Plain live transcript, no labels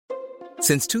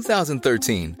Since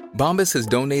 2013, Bombas has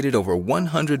donated over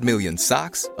 100 million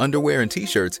socks, underwear, and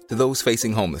T-shirts to those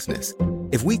facing homelessness.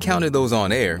 If we counted those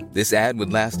on air, this ad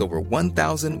would last over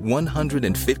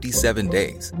 1,157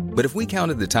 days. But if we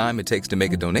counted the time it takes to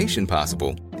make a donation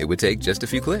possible, it would take just a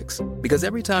few clicks. Because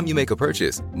every time you make a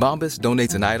purchase, Bombas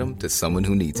donates an item to someone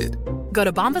who needs it. Go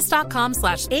to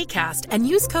bombas.com/ACAST and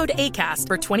use code ACAST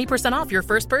for 20% off your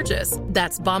first purchase.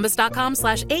 That's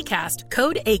bombas.com/ACAST,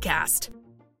 code ACAST.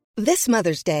 This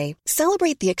Mother's Day,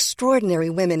 celebrate the extraordinary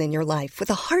women in your life with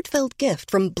a heartfelt gift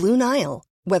from Blue Nile.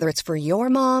 Whether it's for your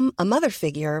mom, a mother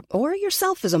figure, or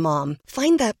yourself as a mom,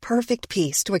 find that perfect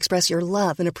piece to express your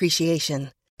love and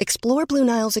appreciation. Explore Blue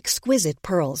Nile's exquisite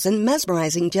pearls and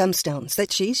mesmerizing gemstones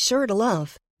that she's sure to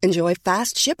love. Enjoy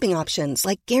fast shipping options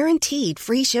like guaranteed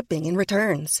free shipping and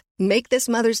returns. Make this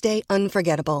Mother's Day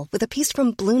unforgettable with a piece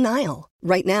from Blue Nile.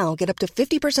 Right now, get up to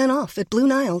 50% off at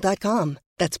BlueNile.com.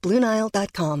 That's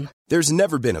BlueNile.com. There's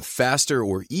never been a faster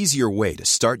or easier way to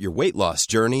start your weight loss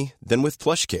journey than with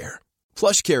PlushCare.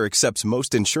 PlushCare accepts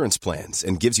most insurance plans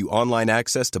and gives you online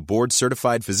access to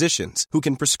board-certified physicians who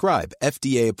can prescribe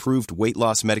FDA-approved weight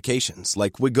loss medications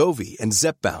like Wegovy and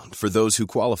Zepbound for those who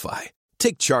qualify.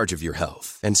 Take charge of your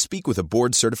health and speak with a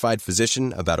board-certified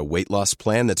physician about a weight loss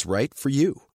plan that's right for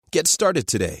you. Get started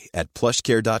today at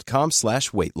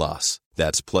plushcare.com/weight loss.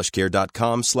 That's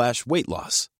plushcare.com/weight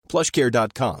loss.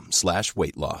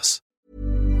 plushcare.com/weight loss.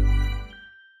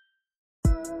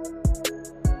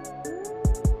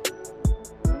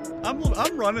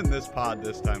 I'm running this pod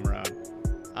this time around.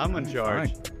 I'm in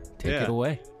charge. Fine. Take it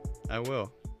away. I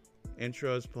will.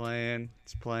 Intro's playing.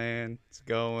 It's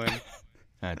going.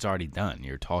 It's already done.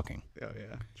 You're talking. Oh,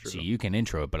 yeah. True. See, you can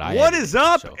intro it, but I... What is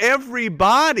up,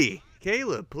 everybody?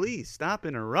 Caleb, please stop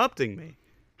interrupting me.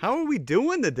 How are we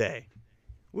doing today?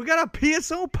 We got a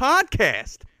PSO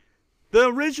podcast. The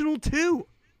original 2.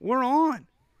 We're on.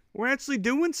 We're actually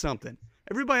doing something.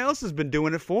 Everybody else has been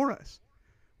doing it for us.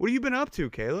 What have you been up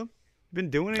to, Caleb? Been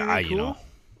doing anything cool?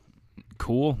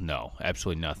 Cool? No,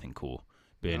 absolutely nothing cool.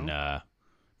 Been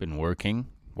working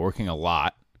a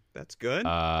lot. That's good.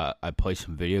 I play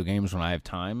some video games when I have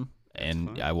time,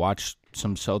 and I watch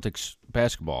some Celtics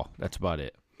basketball. That's about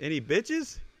it. Any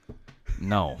bitches?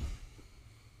 No.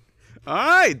 All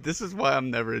right. This is why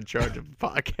I'm never in charge of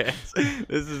podcasts.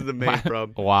 This is the main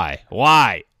problem. Why?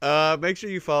 Make sure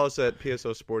you follow us at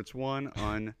PSO Sports 1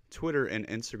 on Twitter and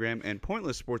Instagram, and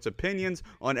Pointless Sports Opinions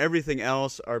on everything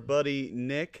else. Our buddy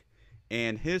Nick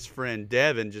and his friend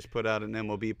Devin just put out an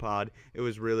MLB pod. It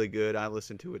was really good. I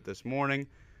listened to it this morning.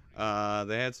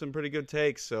 They had some pretty good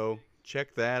takes, so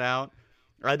check that out.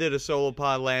 I did a solo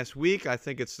pod last week. I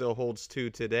think it still holds true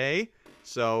today,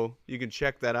 so you can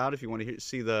check that out if you want to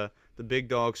see the big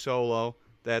dog solo.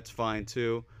 That's fine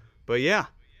too. But yeah,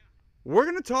 we're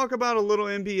going to talk about a little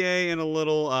NBA and a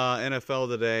little NFL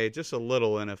today, just a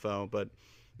little NFL. But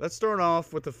let's start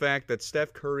off with the fact that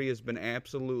Steph Curry has been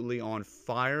absolutely on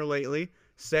fire lately.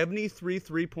 73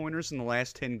 three-pointers in the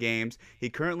last 10 games. He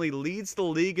currently leads the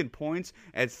league in points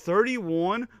at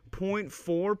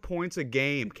 31.4 points a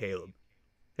game, Caleb.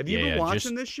 Have you been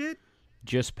watching this shit?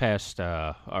 Just past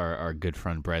our good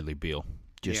friend Bradley Beal.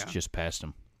 Just past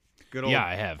him. Good old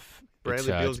I have.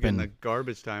 Bradley Beal's getting the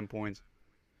garbage time points.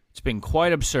 It's been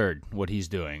quite absurd what he's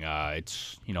doing.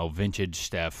 It's vintage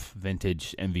Steph,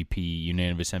 vintage MVP,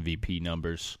 unanimous MVP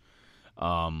numbers.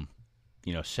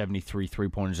 73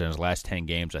 three-pointers in his last 10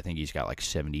 games. I think he's got like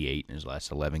 78 in his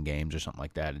last 11 games or something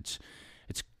like that. It's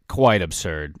quite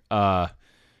absurd.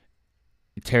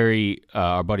 Terry,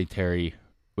 our buddy Terry,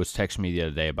 was texting me the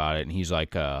other day about it, and he's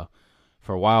like, for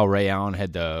a while, Ray Allen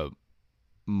had the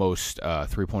most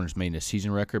three-pointers made in a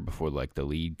season record before like the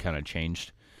league kind of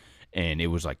changed, and it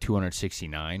was like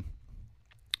 269.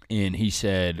 And he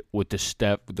said with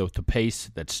the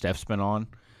pace that Steph's been on,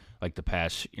 like the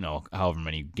past, however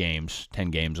many games, 10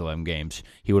 games, 11 games,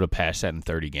 he would have passed that in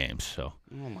 30 games. So,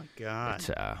 oh my God,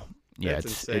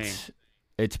 that's insane.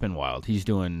 It's been wild. He's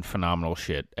doing phenomenal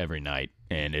shit every night,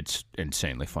 and it's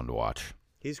insanely fun to watch.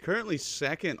 He's currently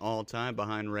second all time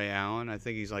behind Ray Allen. I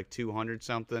think he's like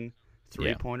 200-something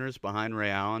three-pointers behind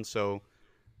Ray Allen. So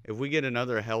if we get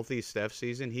another healthy Steph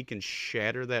season, he can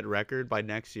shatter that record by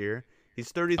next year.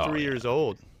 He's 33 years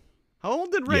old. How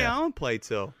old did Ray Allen play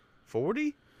till?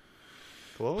 40?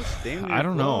 Close? Damn near I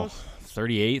don't close. know.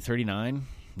 38, 39?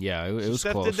 Yeah, it was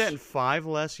Steph close. did that in 5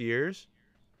 less years?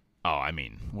 Oh, I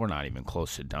mean, we're not even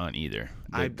close to done either.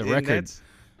 The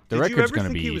record's going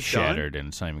to be shattered, and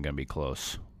it's not even going to be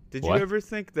close. Did you ever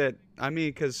think that,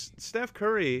 because Steph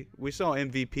Curry, we saw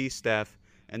MVP Steph,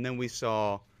 and then we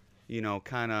saw,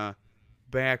 kind of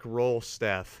back roll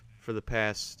Steph for the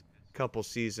past couple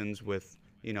seasons with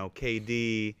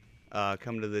KD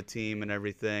come to the team and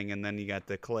everything, and then you got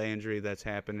the Clay injury that's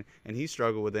happened, and he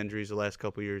struggled with injuries the last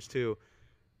couple years too.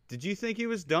 Did you think he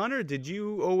was done, or did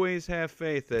you always have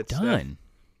faith that Done?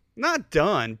 Not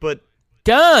done, but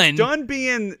Done? done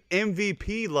being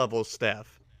MVP level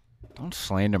Steph? Don't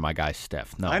slander my guy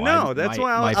Steph. No, I know. That's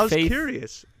why I was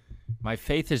curious. My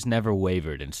faith has never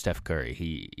wavered in Steph Curry.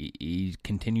 He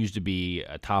continues to be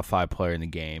a top 5 player in the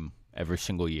game every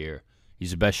single year.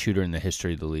 He's the best shooter in the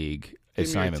history of the league.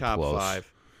 It's not even top close.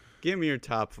 5. Give me your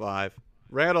top 5.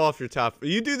 Rattle off your top.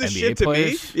 You do the NBA shit to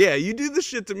players? me. Yeah, you do the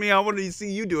shit to me. I want to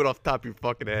see you do it off the top of your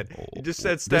fucking head. You just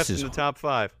said Steph in the top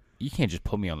 5. You can't just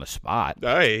put me on the spot.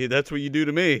 Hey, that's what you do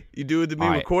to me. You do it to me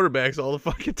with quarterbacks all the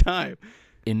fucking time.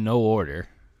 In no order.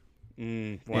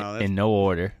 Wow, that's in no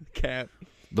order. cap.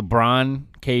 LeBron,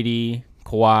 KD,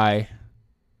 Kawhi,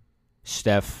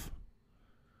 Steph,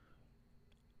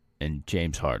 and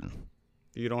James Harden.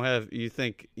 You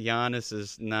think Giannis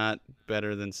is not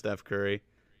better than Steph Curry?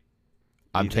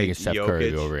 I'm taking Steph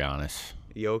Curry Jokic? over Giannis.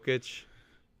 Jokic?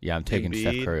 Yeah, I'm taking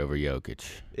Steph Embiid? Curry over Jokic.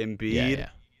 Embiid? Yeah.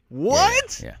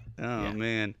 What? Yeah. Oh,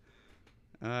 man.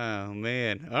 Oh,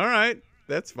 man. All right.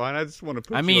 That's fine. I just want to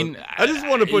put I just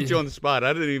want to put you on the spot.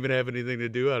 I didn't even have anything to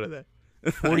do out of that.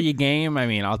 40 a game,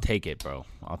 I'll take it, bro.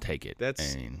 I'll take it.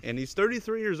 And he's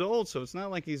 33 years old, so it's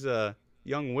not like he's a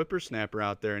young whippersnapper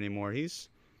out there anymore. He's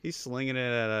slinging it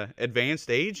at an advanced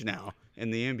age now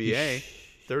in the NBA.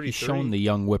 33. He's showing the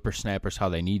young whippersnappers how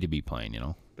they need to be playing,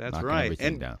 That's knocking right. everything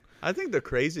And down. I think the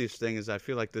craziest thing is I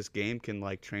feel like this game can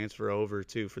transfer over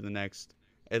too for the next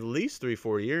at least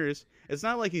 3-4 years. It's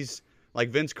not like he's like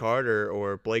Vince Carter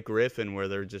or Blake Griffin where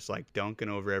they're just dunking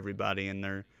over everybody and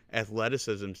their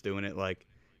athleticism's doing it.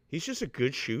 He's just a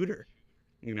good shooter.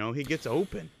 He gets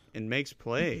open and makes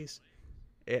plays.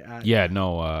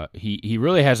 He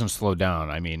really hasn't slowed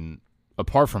down.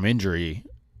 Apart from injury,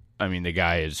 the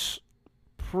guy has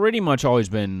pretty much always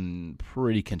been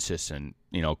pretty consistent,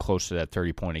 close to that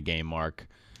 30-point-a-game mark.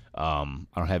 I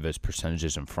don't have his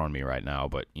percentages in front of me right now,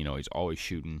 but, he's always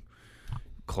shooting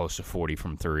close to 40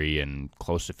 from 3 and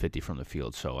close to 50 from the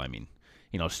field. So,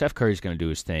 Steph Curry's going to do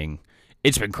his thing.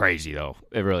 It's been crazy, though.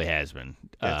 It really has been.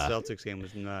 That Celtics game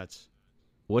was nuts.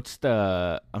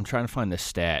 I'm trying to find the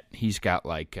stat. He's got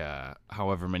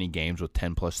however many games with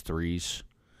 10-plus threes.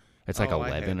 It's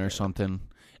 11 or something,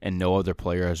 and no other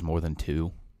player has more than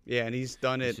 2. Yeah, and he's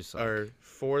done it,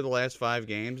 for the last 5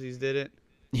 games he's did it.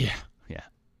 Yeah.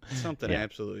 Something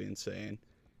absolutely insane.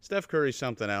 Steph Curry's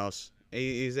something else.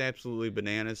 He's absolutely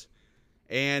bananas.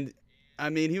 And,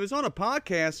 he was on a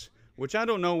podcast, which I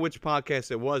don't know which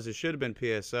podcast it was. It should have been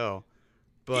PSO.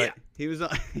 But he was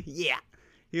on, he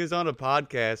was on a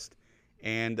podcast,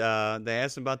 and they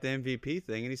asked him about the MVP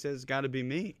thing, and he says, it's got to be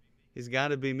me. He's got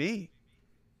to be me.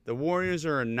 The Warriors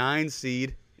are a 9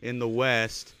 seed in the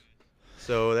West,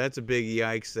 so that's a big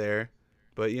yikes there.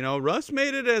 But, Russ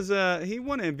made it he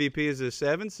won MVP as a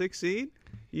 7-6 seed.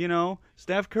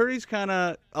 Steph Curry's kind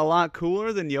of a lot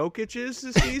cooler than Jokic is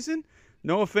this season.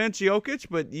 No offense, Jokic,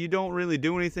 but you don't really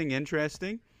do anything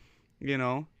interesting,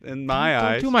 in my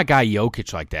eyes. Don't do my guy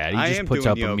Jokic like that. He just puts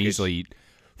up Jokic. a measly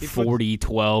 40,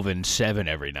 12, and 7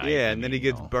 every night. Yeah, and then he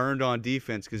gets burned on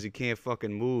defense because he can't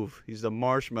fucking move. He's the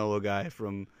marshmallow guy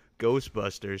from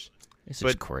Ghostbusters. This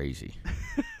is crazy.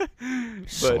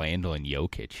 Slandering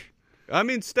Jokic.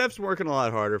 Steph's working a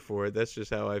lot harder for it. That's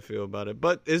just how I feel about it.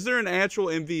 But is there an actual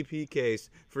MVP case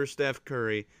for Steph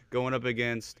Curry going up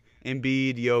against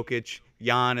Embiid, Jokic,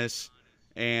 Giannis,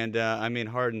 and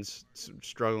Harden's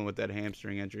struggling with that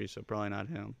hamstring injury, so probably not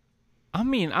him.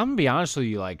 I'm gonna be honest with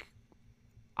you. I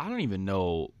don't even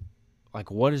know.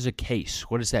 What is a case?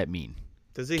 What does that mean?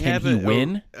 Does he Can he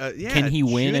win? Yeah. Can he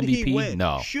win Should MVP? He win?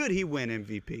 No. Should he win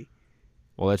MVP?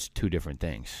 Well, that's 2 different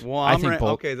things. Well, I think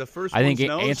both. okay, the first I think one's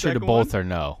no, answer to both are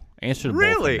no. Answer to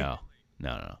both are no.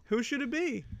 No. Who should it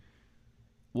be?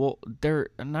 Well, they're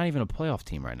not even a playoff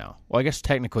team right now. Well, I guess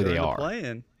technically they are.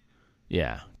 Playing.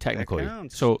 Yeah, technically. That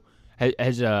counts. So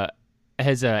has a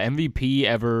MVP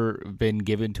ever been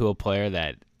given to a player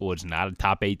that was not a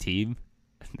top 8 team?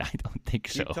 I don't think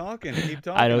so. Keep talking.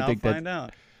 I'll find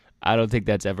out. I don't think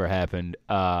that's ever happened.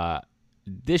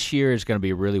 This year is going to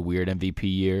be a really weird MVP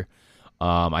year.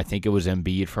 I think it was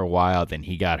Embiid for a while. Then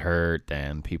he got hurt.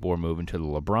 Then people were moving to the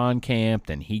LeBron camp.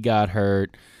 Then he got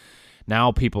hurt.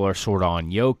 Now people are sort of on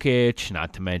Jokic.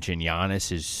 Not to mention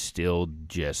Giannis is still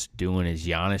just doing his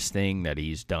Giannis thing that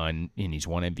he's done, and he's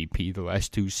won MVP the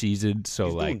last 2 seasons. So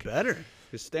he's doing better.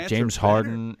 His stats James are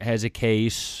Harden has a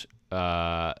case.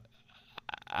 I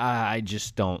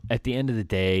just don't. At the end of the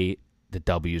day, the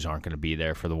W's aren't going to be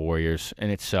there for the Warriors,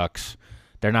 and it sucks.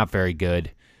 They're not very good.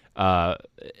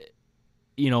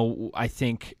 I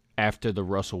think after the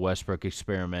Russell Westbrook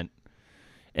experiment,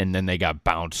 and then they got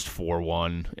bounced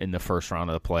 4-1 in the first round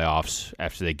of the playoffs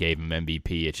after they gave him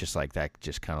MVP. It's just like that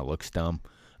just kind of looks dumb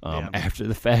after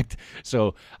the fact.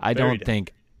 So I don't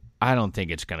think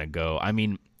it's going to go. I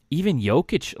mean, even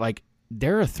Jokic, like,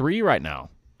 they're a 3 right now.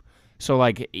 So,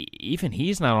 like, even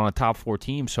he's not on a top 4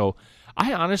 team. So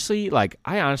I honestly think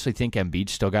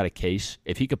Embiid's still got a case.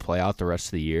 If he could play out the rest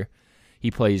of the year,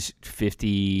 he plays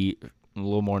 50, a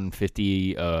little more than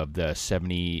 50 of the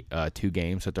 72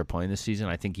 games that they're playing this season.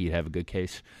 I think he'd have a good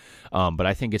case. But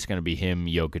I think it's going to be him,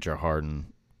 Jokic, or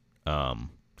Harden.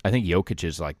 I think Jokic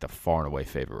is like the far and away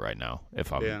favorite right now,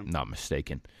 if I'm not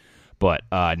mistaken. But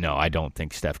no, I don't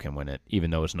think Steph can win it,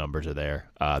 even though his numbers are there.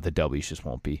 The W's just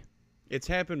won't be. It's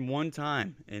happened one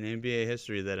time in NBA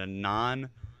history that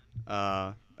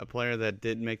a player that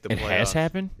didn't make the playoffs. It has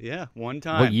happened? Yeah, one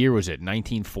time. What year was it?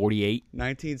 1948?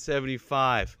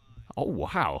 1975. Oh,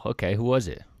 wow. Okay, who was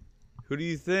it? Who do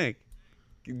you think?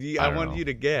 I wanted you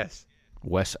to guess.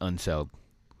 Wes Unseld.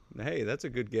 Hey, that's a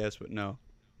good guess, but no.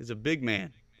 He's a big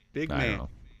man. Big I man. don't know.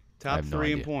 Top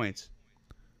 3 in points.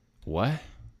 What?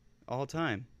 All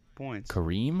time points.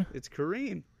 Kareem? It's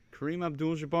Kareem. Kareem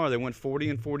Abdul-Jabbar. They went 40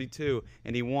 and 42,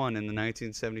 and he won in the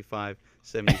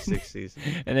 1975-76 season.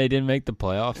 And they didn't make the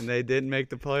playoffs? And they didn't make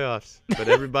the playoffs, but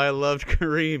everybody loved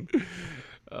Kareem.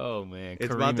 Oh, man.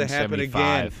 It's Kareem about to happen 75.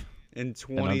 again in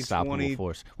 2020.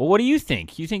 Force. Well, what do you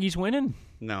think? You think he's winning?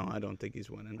 No, I don't think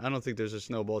he's winning. I don't think there's a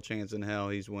snowball chance in hell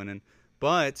he's winning.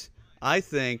 But I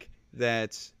think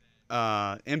that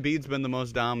Embiid's been the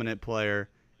most dominant player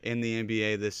in the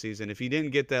NBA this season. If he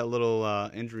didn't get that little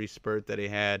injury spurt that he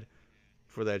had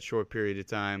for that short period of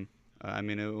time, I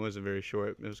mean, it wasn't very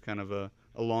short. It was kind of a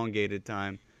elongated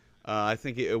time. I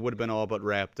think it would have been all but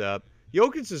wrapped up.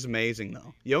 Jokic is amazing,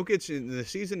 though. Jokic, in the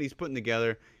season he's putting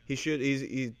together, it's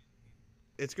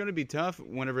going to be tough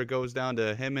whenever it goes down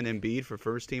to him and Embiid for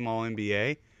first-team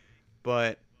All-NBA.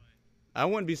 But I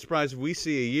wouldn't be surprised if we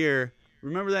see a year.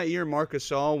 Remember that year Marc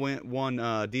Gasol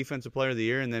won Defensive Player of the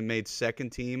Year and then made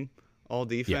second-team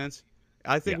All-Defense?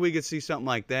 Yeah. I think we could see something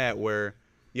like that where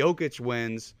Jokic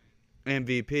wins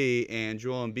MVP and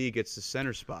Joel Embiid gets the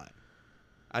center spot.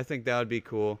 I think that would be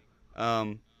cool.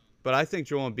 But I think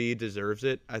Joel Embiid deserves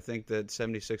it. I think that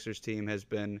 76ers team has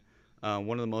been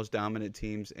one of the most dominant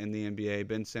teams in the NBA.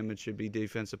 Ben Simmons should be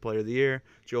Defensive Player of the Year.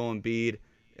 Joel Embiid,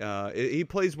 he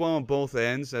plays well on both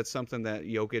ends. That's something that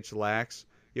Jokic lacks.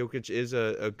 Jokic is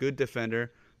a good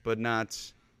defender, but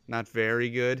not very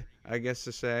good, I guess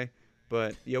to say.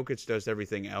 But Jokic does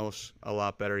everything else a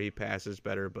lot better. He passes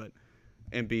better, but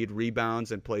Embiid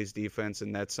rebounds and plays defense,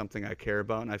 and that's something I care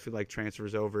about, and I feel like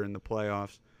transfers over in the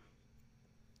playoffs.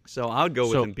 So I would go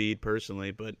with Embiid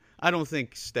personally, but I don't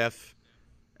think Steph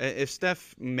 – if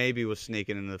Steph maybe was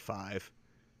sneaking into the 5,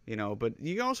 but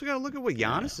you also got to look at what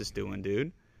Giannis is doing,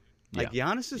 dude. Like,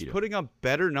 Giannis is putting up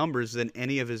better numbers than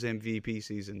any of his MVP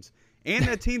seasons. And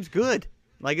that team's good.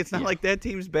 Like, it's not like that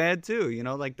team's bad, too.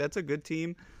 Like, that's a good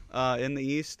team in the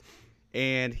East.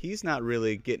 And he's not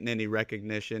really getting any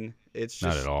recognition. It's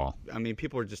just – not at all. I mean,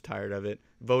 people are just tired of it.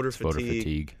 Voter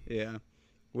fatigue. Yeah,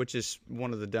 which is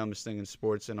one of the dumbest things in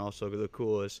sports and also the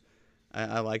coolest.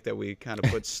 I like that we kind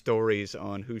of put stories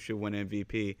on who should win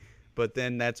MVP. But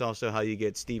then that's also how you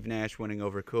get Steve Nash winning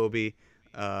over Kobe,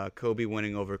 Kobe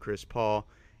winning over Chris Paul,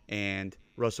 and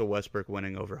Russell Westbrook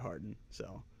winning over Harden.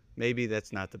 So maybe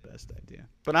that's not the best idea.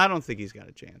 But I don't think he's got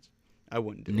a chance. I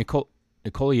wouldn't do it.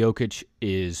 Nikola Jokic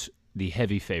is the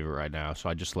heavy favorite right now, so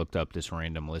I just looked up this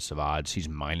random list of odds. He's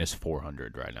minus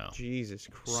 400 right now. Jesus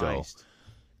Christ.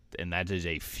 And that is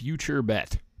a future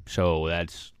bet. So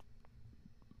that's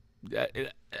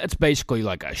basically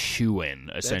like a shoe-in,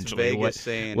 essentially. That's Vegas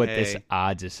saying, what hey, this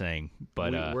odds is saying.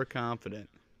 But we're confident.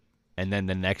 And then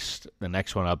the next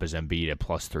one up is Embiid at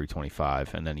plus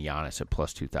 325, and then Giannis at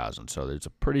plus 2,000. So there's a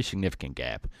pretty significant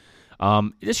gap.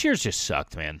 This year's just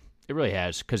sucked, man. It really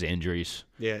has because of injuries.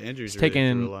 Yeah, injuries really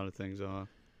threw a lot of things off.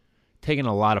 Taking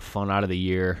a lot of fun out of the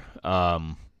year.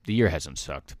 The year hasn't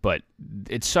sucked, but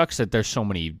it sucks that there's so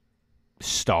many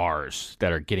stars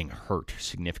that are getting hurt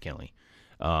significantly,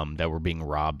 that we're being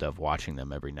robbed of watching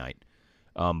them every night.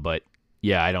 But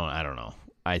yeah, I don't know.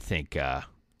 I think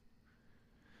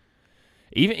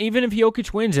even if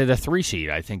Jokic wins at a 3 seed,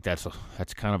 I think that's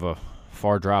kind of a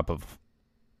far drop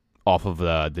off of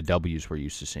the W's we're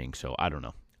used to seeing. So I don't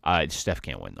know. Steph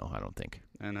can't win though. I don't think.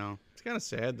 I know. It's kind of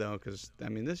sad though, because I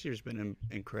mean this year's been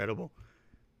incredible.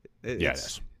 It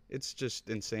is. It's just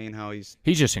insane how he's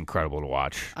just incredible to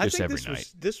watch every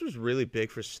night. This was really big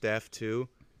for Steph too,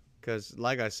 because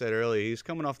like I said earlier, he's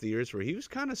coming off the years where he was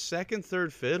kind of second,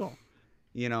 third fiddle.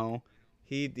 He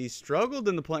he struggled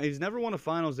in the play. He's never won a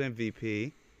Finals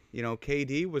MVP. You know,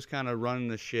 KD was kind of running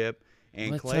the ship,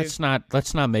 and let's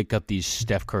not make up these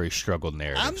Steph Curry struggled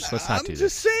narratives. Let's not do this. I'm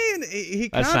just saying he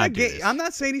kind of. I'm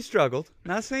not saying he struggled.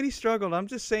 I'm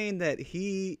just saying that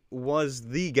he was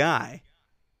the guy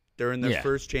during their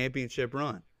first championship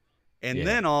run, and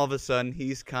then all of a sudden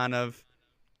he's kind of,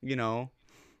 you know,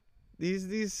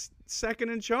 he's second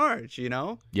in charge. You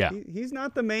know, he's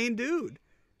not the main dude.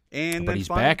 But he's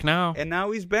back now. And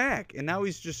now he's back. And now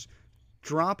he's just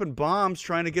dropping bombs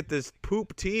trying to get this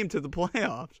poop team to the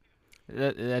playoffs.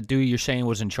 That dude you're saying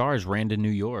was in charge ran to New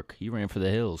York. He ran for the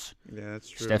hills. Yeah, that's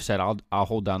true. Steph said, I'll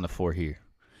hold down the fort here.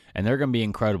 And they're going to be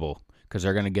incredible because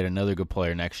they're going to get another good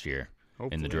player next year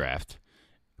in the draft.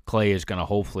 Clay is going to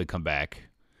hopefully come back.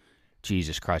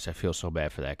 Jesus Christ, I feel so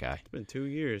bad for that guy. It's been 2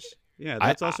 years. Yeah,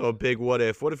 that's also a big what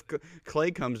if. What if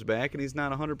Clay comes back and he's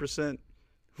not 100%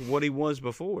 what he was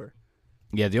before?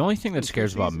 Yeah, the only thing that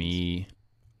scares about me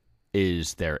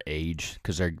is their age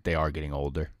because they are getting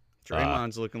older.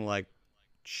 Draymond's looking like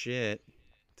shit,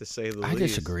 to say the least. I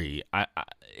disagree.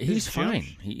 He's fine.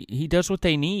 He does what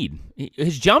they need.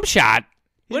 His jump shot.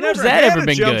 When has that ever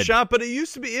been jump good? Shot, but it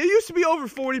used to be over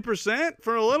 40%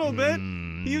 for a little bit.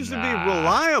 He used to be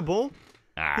reliable.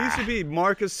 He used to be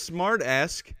Marcus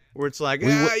Smart-esque, where it's like,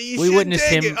 we witnessed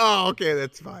him. It. Oh, okay,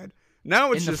 that's fine.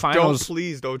 Now it's just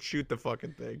don't shoot the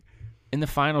fucking thing. In the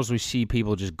finals, we see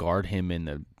people just guard him in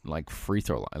the free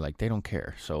throw line. Like, they don't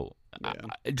care. So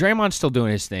Draymond's still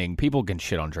doing his thing. People can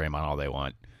shit on Draymond all they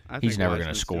want. He's never going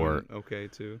to score. Okay,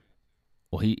 too.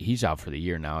 Well, he's out for the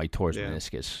year now. He tore his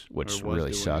meniscus, which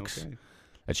really sucks. Okay.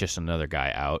 That's just another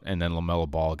guy out. And then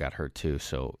LaMelo Ball got hurt, too.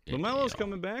 So LaMelo's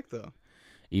coming back, though.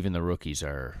 Even the rookies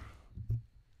are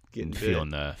feeling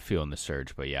the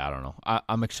surge. But, yeah, I don't know.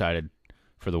 I'm excited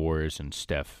for the Warriors and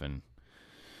Steph. And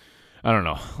I don't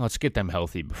know. Let's get them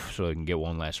healthy so they can get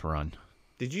one last run.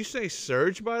 Did you say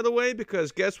surge, by the way?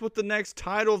 Because guess what the next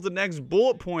title of the next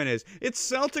bullet point is? It's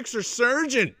Celtics are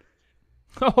surging.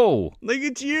 Oh. Look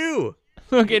at you.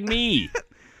 Look at me.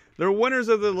 They're winners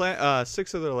of the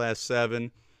 6 of their last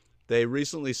 7. They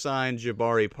recently signed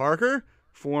Jabari Parker,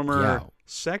 former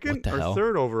second or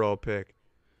third overall pick.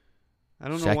 I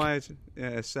don't know why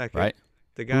it's second. Right.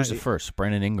 The guy, who's the first?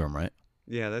 Brandon Ingram, right?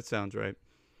 Yeah, that sounds right.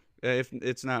 If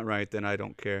it's not right, then I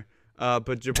don't care. But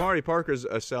Jabari Parker's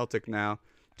a Celtic now.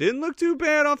 Didn't look too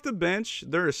bad off the bench.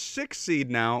 They're a 6th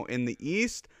seed now in the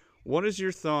East. What is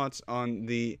your thoughts on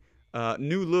the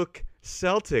new look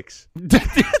Celtics?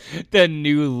 The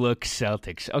new look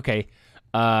Celtics. Okay.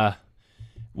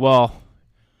 Well,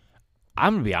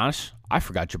 I'm going to be honest. I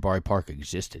forgot Jabari Parker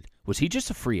existed. Was he just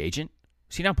a free agent?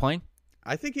 Was he not playing?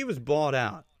 I think he was bought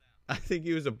out. I think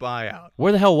he was a buyout.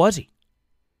 Where the hell was he?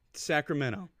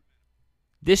 Sacramento.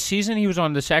 This season he was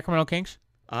on the Sacramento Kings?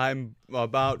 I'm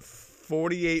about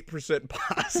 48%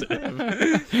 positive.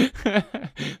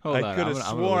 I could have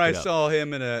swore I saw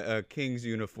him in a Kings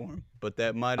uniform, but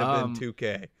that might have been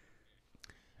 2K.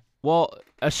 Well,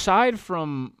 aside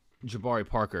from Jabari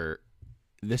Parker,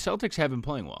 the Celtics have been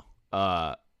playing well.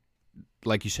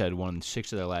 Like you said, won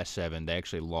 6 of their last 7. They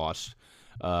actually lost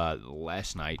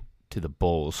last night to the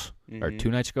Bulls, or 2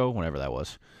 nights ago, whenever that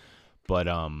was. But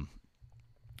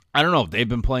I don't know. They've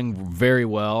been playing very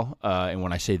well. And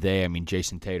when I say they, I mean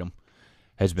Jason Tatum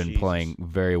has been playing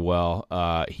very well.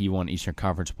 He won Eastern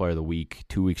Conference Player of the Week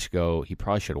 2 weeks ago. He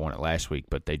probably should have won it last week,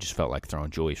 but they just felt like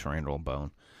throwing Julius Randle a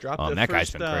bone. That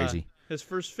guy's been crazy. His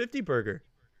first 50-burger.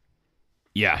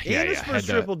 Yeah. And his first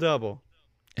triple-double.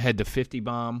 Had the 50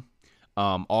 bomb.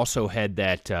 Also had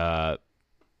that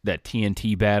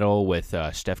TNT battle with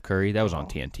Steph Curry. That was on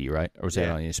TNT, right? Or was that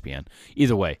on ESPN?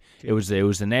 Either way, it was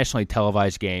the nationally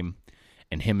televised game,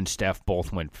 and him and Steph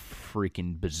both went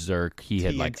freaking berserk.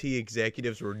 TNT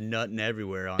executives were nutting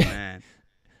everywhere on that.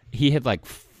 He had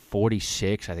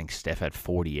 46. I think Steph had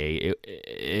 48.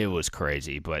 It was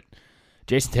crazy, but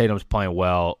Jason Tatum's playing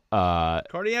well.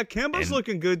 Cardiac Kemba's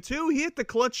looking good, too. He hit the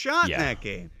clutch shot in that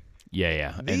game.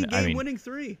 Yeah. The game-winning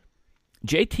 3.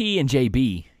 JT and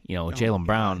JB, Jaylen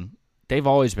Brown, they've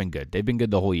always been good. They've been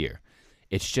good the whole year.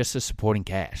 It's just a supporting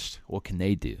cast. What can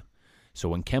they do? So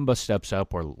when Kemba steps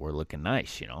up, we're looking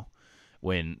nice,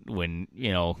 When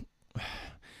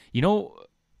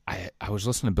I was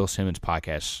listening to Bill Simmons'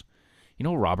 podcast.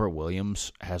 Robert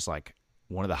Williams has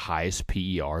one of the highest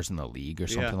PERs in the league or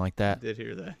something like that. I did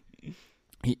hear that.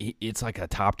 It's like a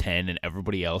top 10, and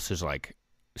everybody else is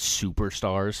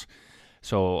superstars.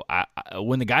 So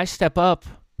when the guys step up,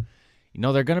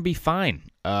 they're going to be fine.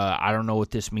 I don't know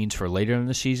what this means for later in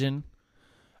the season,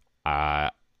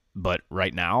 but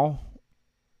right now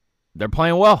they're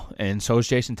playing well, and so is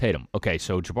Jason Tatum. Okay,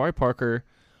 so Jabari Parker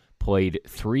played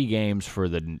 3 games for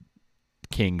the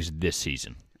Kings this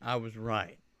season. I was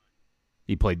right.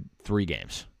 He played 3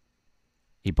 games.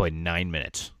 He played 9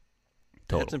 minutes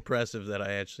total. That's impressive that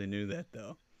I actually knew that,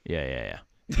 though. Yeah.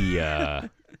 He, yeah,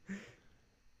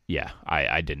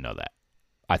 I didn't know that.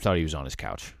 I thought he was on his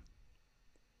couch.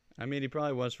 I mean, he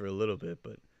probably was for a little bit,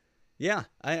 but yeah.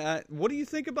 I what do you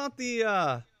think about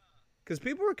the? Because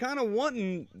people were kind of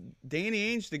wanting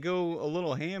Danny Ainge to go a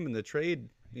little ham in the trade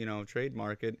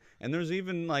market, and there's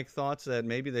even like thoughts that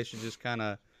maybe they should just kind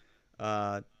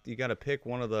of, you got to pick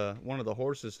one of the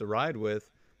horses to ride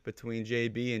with between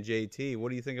JB and JT. What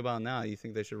do you think about now? You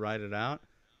think they should ride it out?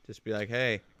 Just be like,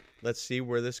 hey, let's see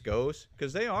where this goes,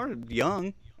 because they are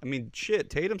young. I mean, shit,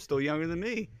 Tatum's still younger than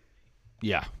me.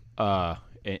 Yeah. I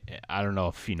don't know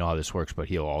if you know how this works, but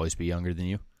he'll always be younger than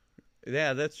you.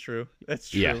 Yeah, that's true. That's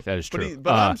true. Yeah, that is true.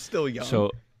 But I'm still young.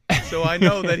 So I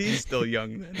know that he's still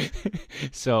young then.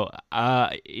 So,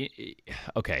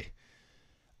 okay.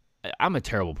 I'm a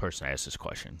terrible person to ask this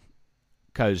question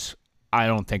because I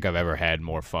don't think I've ever had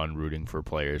more fun rooting for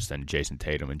players than Jason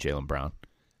Tatum and Jaylen Brown.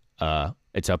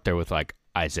 It's up there with like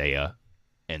Isaiah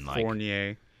and like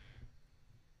Fournier,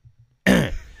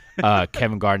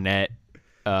 Kevin Garnett,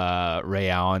 Ray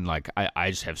Allen. Like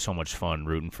I just have so much fun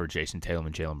rooting for Jason Tatum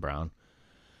and Jaylen Brown.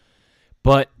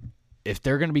 But if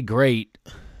they're going to be great,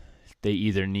 they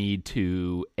either need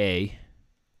to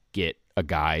get a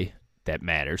guy that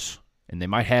matters, and they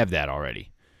might have that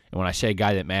already. And when I say a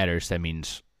guy that matters, that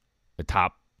means the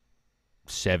top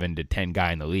 7 to 10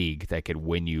 guy in the league that could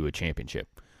win you a championship.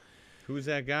 Who's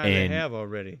that guy they have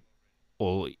already?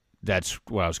 Well, that's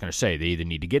what I was going to say. They either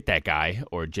need to get that guy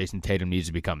or Jason Tatum needs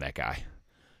to become that guy.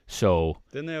 So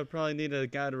then they would probably need a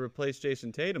guy to replace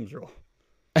Jason Tatum's role.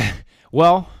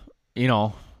 Well,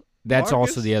 that's Marcus?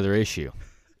 also the other issue,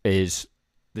 is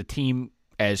the team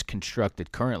as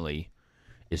constructed currently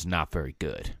is not very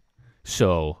good.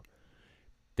 So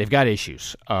they've got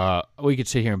issues. We could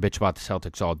sit here and bitch about the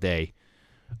Celtics all day.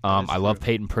 I love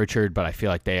Peyton Pritchard, but I feel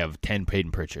like they have 10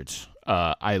 Peyton Pritchards.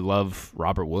 I love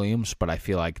Robert Williams, but I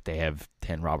feel like they have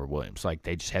 10 Robert Williams. Like,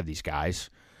 they just have these guys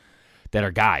that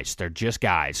are guys. They're just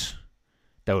guys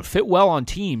that would fit well on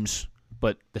teams,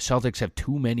 but the Celtics have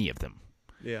too many of them.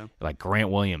 Yeah. Like Grant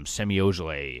Williams, Semi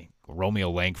Ojeleye, Romeo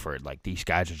Langford. Like, these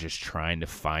guys are just trying to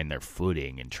find their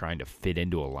footing and trying to fit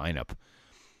into a lineup.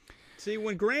 See,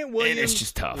 when Grant Williams, it's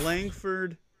just tough.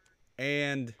 Langford,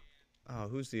 and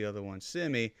who's the other one?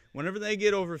 Semi. Whenever they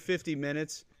get over 50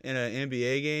 minutes in an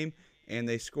NBA game and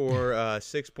they score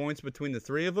 6 points between the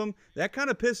three of them, that kind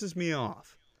of pisses me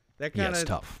off. That kind of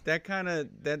tough.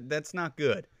 That's not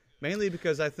good. Mainly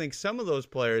because I think some of those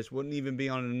players wouldn't even be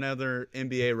on another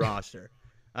NBA roster.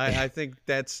 I think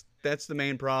that's the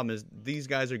main problem, is these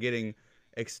guys are getting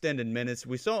extended minutes.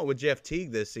 We saw it with Jeff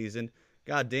Teague this season.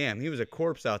 God damn, he was a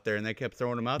corpse out there, and they kept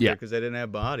throwing him out there because they didn't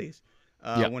have bodies.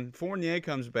 When Fournier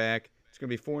comes back, it's going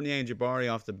to be Fournier and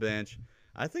Jabari off the bench.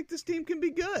 I think this team can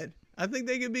be good. I think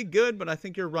they can be good, but I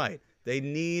think you're right. They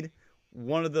need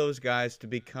one of those guys to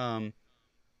become,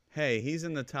 hey, he's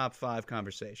in the top 5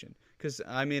 conversation. Because,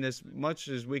 I mean, as much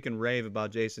as we can rave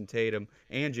about Jason Tatum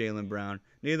and Jaylen Brown,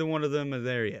 neither one of them are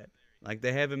there yet. Like,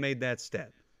 they haven't made that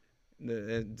step.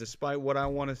 Despite what I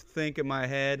want to think in my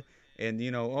head, and,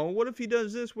 what if he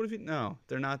does this? What if he... No,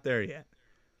 they're not there yet.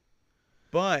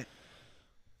 But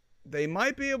they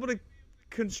might be able to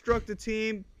construct a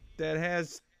team that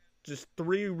has just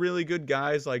 3 really good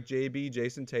guys like JB,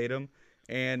 Jason Tatum,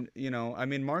 and,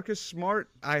 Marcus Smart,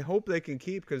 I hope they can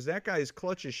keep, because that guy is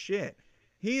clutch as shit.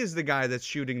 He is the guy that's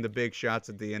shooting the big shots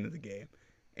at the end of the game.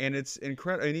 And it's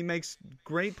incredible. And he makes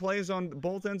great plays on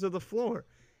both ends of the floor.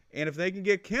 And if they can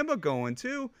get Kemba going,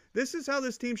 too, this is how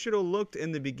this team should have looked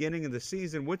in the beginning of the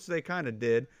season, which they kind of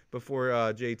did before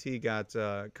JT got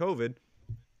COVID.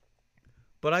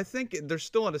 But I think they're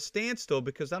still at a standstill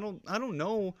because I don't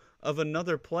know of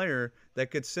another player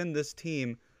that could send this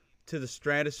team to the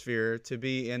stratosphere to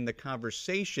be in the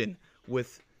conversation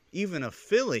with even a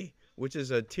Philly, which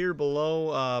is a tier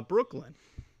below Brooklyn.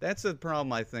 That's the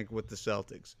problem, I think, with the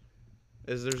Celtics,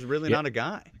 is there's really not a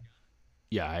guy.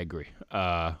 Yeah, I agree.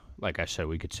 Like I said,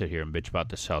 we could sit here and bitch about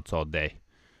the Celtics all day.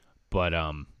 But,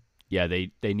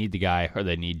 they need the guy, or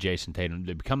they need Jason Tatum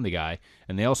to become the guy,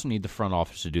 and they also need the front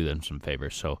office to do them some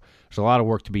favors. So there's a lot of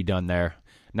work to be done there.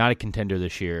 Not a contender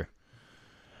this year.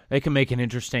 They can make it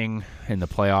interesting in the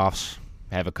playoffs,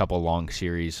 have a couple long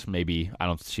series. Maybe I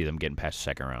don't see them getting past the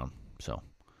second round. So,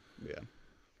 yeah,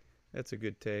 that's a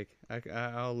good take.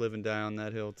 I'll live and die on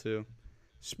that hill too.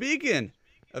 Speaking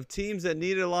of teams that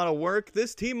needed a lot of work,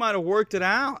 this team might have worked it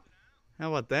out. How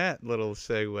about that little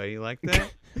segue? You like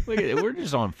that? Look at it. We're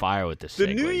just on fire with this. The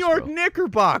New York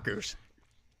Knickerbockers,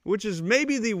 which is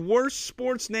maybe the worst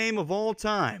sports name of all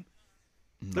time.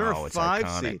 They're a 5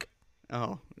 seed.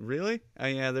 Oh, really? Oh,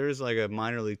 yeah, there is like a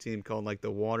minor league team called like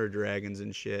the Water Dragons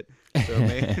and shit. So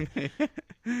maybe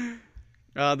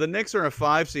the Knicks are a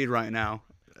 5 seed right now,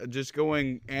 just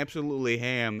going absolutely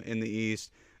ham in the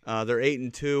East. They're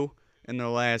 8-2 in their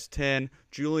last 10.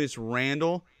 Julius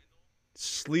Randle,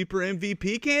 sleeper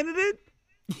MVP candidate.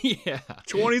 Yeah.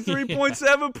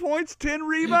 23.7 points, 10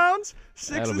 rebounds,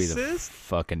 6 That'll assists. be the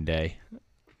fucking day.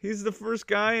 He's the first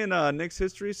guy in Knicks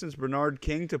history since Bernard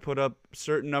King to put up a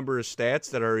certain number of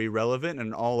stats that are irrelevant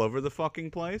and all over the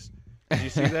fucking place. Did you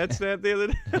see that stat the other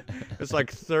day? It's like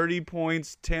 30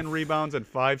 points, 10 rebounds, and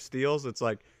 5 steals. It's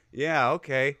like, yeah,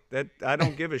 okay. That I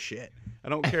don't give a shit. I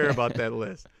don't care about that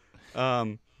list.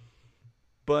 But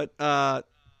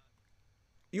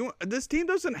this team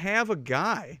doesn't have a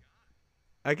guy.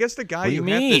 I guess the guy you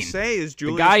have to say is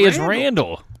Julius Randle. The guy is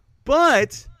Randle.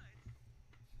 But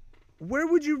where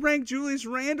would you rank Julius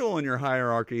Randle in your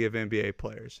hierarchy of NBA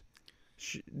players?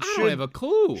 I don't have a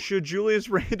clue. Should Julius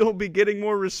Randle be getting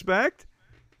more respect?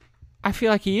 I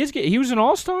feel like he is. He was an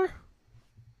All-Star.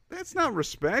 That's not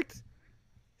respect.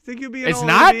 Think he'll be an It's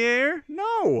not? All-NBA?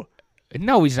 No.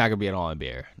 No, he's not gonna be an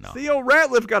All-NBA. No. Theo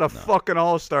Ratliff got a fucking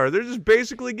All-Star. They're just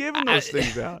basically giving those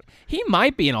things out. He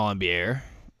might be an All-NBA.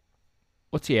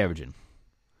 What's he averaging?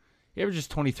 He averages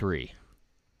 23.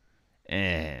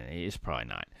 He's probably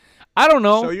not. I don't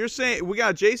know. So you're saying we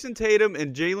got Jason Tatum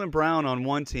and Jaylen Brown on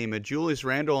one team and Julius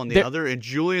Randle on the other, and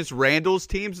Julius Randle's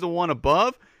team's the one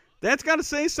above? That's got to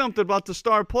say something about the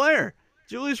star player.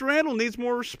 Julius Randle needs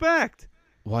more respect.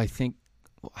 Well, I think...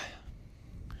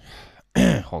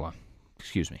 Hold on.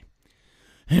 Excuse me.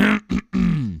 You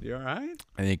all right?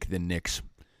 I think the Knicks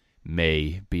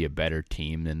may be a better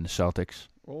team than the Celtics.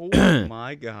 Oh,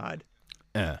 my God.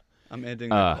 Uh, I'm ending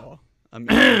the call. I'm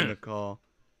ending the call.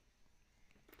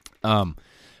 But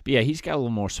yeah, he's got a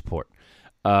little more support.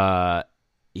 They've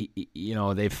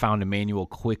found Emmanuel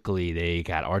quickly. They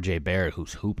got R.J. Barrett,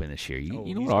 who's hooping this year.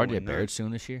 You know what R.J. Barrett's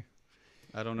doing this year?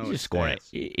 I don't know. He's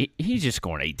just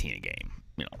scoring 18 a game.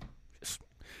 You know,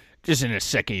 just in his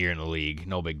second year in the league,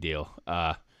 no big deal.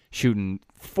 Shooting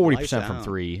 40% from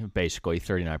three, basically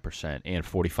 39%, and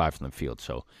 45 from the field.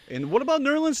 So. And what about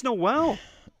Nerlens Noel?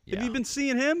 Yeah. Have you been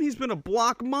seeing him? He's been a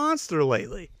block monster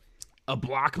lately. A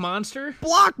block monster?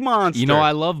 Block monster. You know,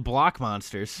 I love block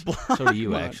monsters. So do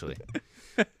you, actually.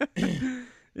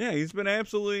 Yeah, he's been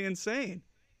absolutely insane.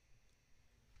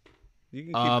 You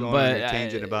can keep going on a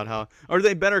tangent about how... Are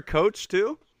they better coached,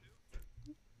 too?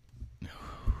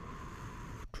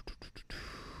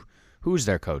 Who's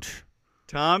their coach?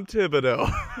 Tom Thibodeau.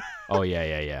 Oh,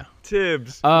 yeah.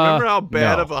 Tibbs. Remember how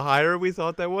bad no. of a hire we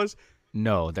thought that was?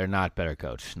 No, they're not better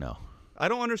coached, no. I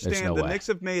don't understand. No the way. Knicks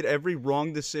have made every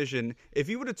wrong decision. If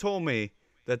you would have told me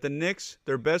that the Knicks,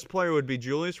 their best player would be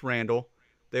Julius Randle,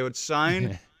 they would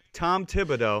sign Tom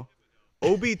Thibodeau,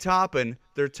 Obi Toppin,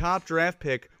 their top draft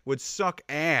pick, would suck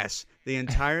ass the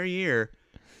entire year.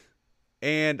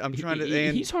 And I'm trying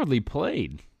to... He's hardly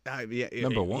played.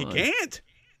 Number one.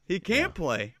 He can't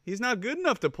play. He's not good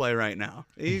enough to play right now.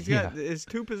 He's got his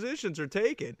two positions are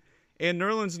taken. And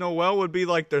Nerlens Noel would be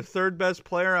like their third best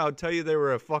player. I would tell you they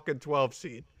were a fucking 12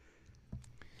 seed.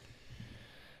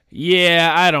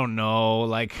 Yeah, I don't know.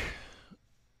 Like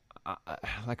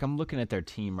I'm looking at their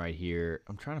team right here.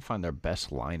 I'm trying to find their best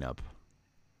lineup.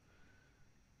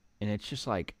 And it's just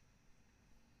like...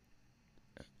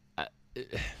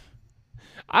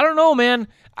 I don't know, man.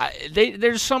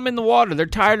 There's some in the water. They're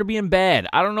tired of being bad.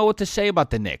 I don't know what to say about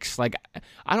the Knicks. Like,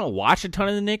 I don't watch a ton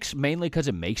of the Knicks, mainly because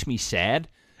it makes me sad.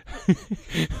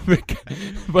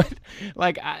 but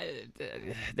like,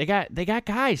 they got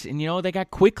guys, and they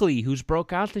got Quickly, who's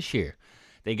broke out this year.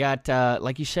 They got,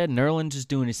 like you said, Nerlens is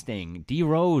doing his thing. D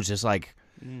Rose is like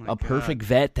perfect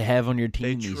vet to have on your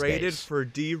team these days. They traded for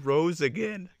D Rose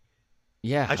again.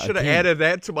 Yeah, I should have added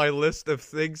that to my list of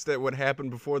things that would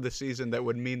happen before the season that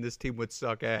would mean this team would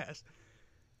suck ass.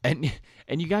 And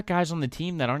you got guys on the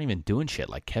team that aren't even doing shit.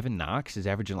 Like Kevin Knox is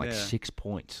averaging 6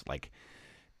 points. Like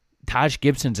Taj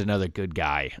Gibson's another good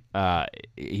guy.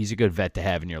 He's a good vet to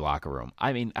have in your locker room.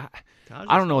 I mean,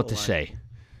 I don't know what to say.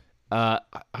 Are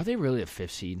they really a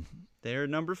 5th seed? They're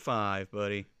number 5,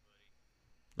 buddy.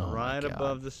 Right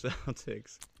above the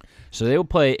Celtics. So they will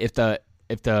play if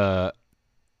the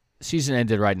season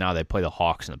ended right now, they play the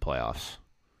Hawks in the playoffs.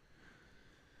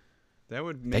 That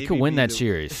would maybe they could win that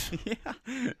series.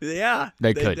 Yeah,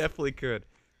 they could. Could. Definitely could.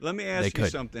 Let me ask you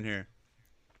something here.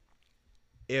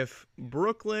 If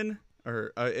Brooklyn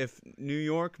or if New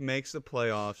York makes the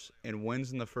playoffs and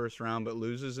wins in the first round but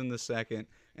loses in the second,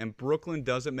 and Brooklyn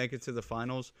doesn't make it to the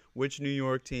finals, which New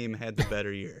York team had the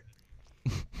better year?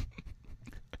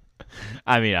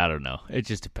 I mean, I don't know. It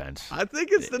just depends. I think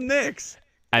it's the Knicks.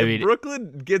 I If mean,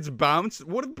 Brooklyn gets bounced,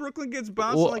 what if Brooklyn gets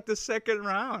bounced in like the second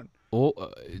round? well,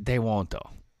 they won't though.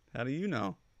 How do you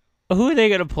know? Who are they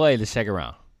going to play the second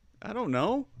round? I don't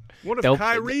know. What if They'll-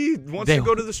 Kyrie wants to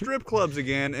go to the strip clubs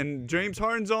again, and James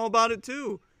Harden's all about it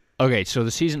too? Okay, so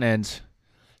the season ends.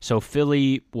 So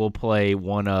Philly will play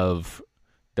one of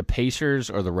the Pacers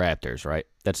or the Raptors, right?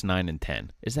 That's 9 and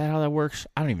 10. Is that how that works?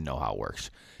 I don't even know how it works.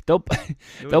 They'll Wait,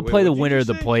 play the what'd you winner of just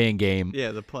the say? play-in game.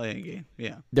 Yeah, the playing game.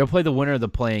 Yeah. They'll play the winner of the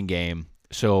play-in game.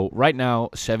 So right now,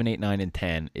 7, 8, 9, and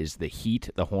 10 is the Heat,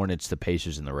 the Hornets, the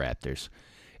Pacers, and the Raptors.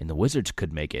 And the Wizards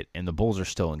could make it, and the Bulls are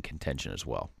still in contention as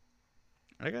well.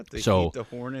 I got the So- Heat, the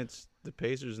Hornets, the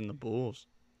Pacers, and the Bulls.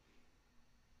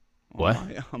 What?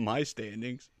 On my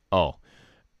standings. Oh,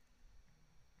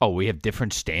 we have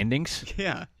different standings?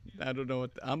 Yeah. I don't know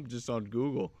what. I'm just on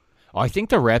Google. Oh, I think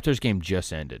the Raptors game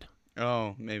just ended.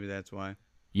 Oh, maybe that's why.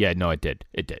 Yeah, no, it did.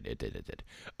 It did.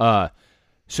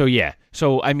 So yeah.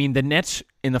 So I mean, the Nets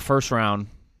in the first round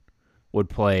would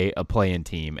play a play-in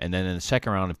team, and then in the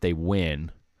second round, if they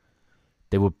win,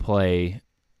 they would play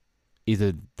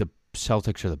either the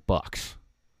Celtics or the Bucks.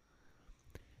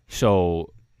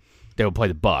 So they would play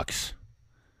the Bucks.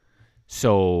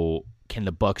 So can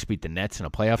the Bucks beat the Nets in a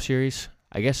playoff series?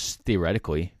 I guess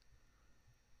theoretically.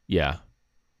 Yeah.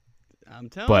 I'm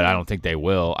telling But you. I don't think they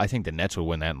will. I think the Nets would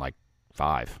win that in like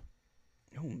 5.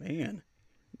 Oh man,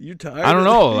 you tired? I don't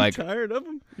know, You like- tired of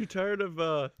them? You tired of?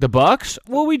 The Bucks?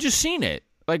 Well, we just seen it.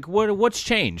 Like what's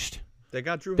changed? They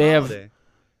got Drew They have- Holiday.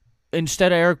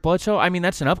 Instead of Eric Bledsoe, I mean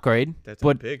that's an upgrade. That's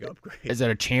but a big upgrade. is that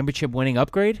a championship winning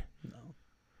upgrade?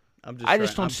 I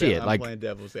just don't see it, I'm like- playing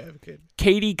devil's advocate.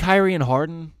 KD, Kyrie, and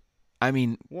Harden. I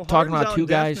mean, Well, talking Harden's about out two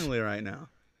guys. indefinitely right now.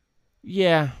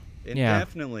 Yeah.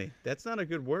 Indefinitely. That's not a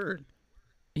good word.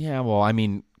 Yeah, well, I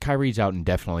mean, Kyrie's out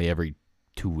indefinitely every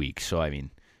 2 weeks, so I mean,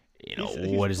 He's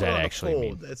what does put that on actually hold.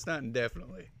 mean? That's not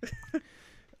indefinitely.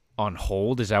 On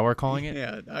hold, is that what we're calling it?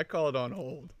 Yeah, I call it on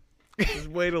hold. Just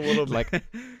wait a little bit.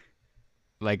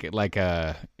 Like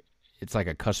it's like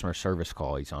a customer service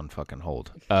call. He's on fucking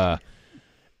hold.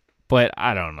 But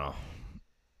I don't know.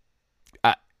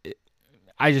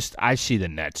 I see the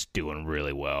Nets doing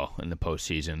really well in the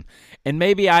postseason, and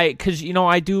maybe because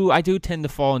I do tend to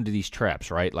fall into these traps,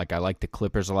 right? Like I like the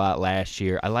Clippers a lot last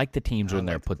year. I like the teams when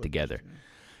they're put together.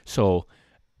 So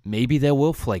maybe they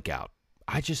will flake out.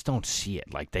 I just don't see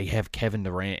it. Like they have Kevin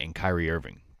Durant and Kyrie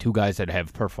Irving, two guys that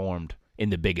have performed in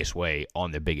the biggest way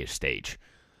on the biggest stage,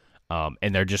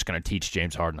 and they're just going to teach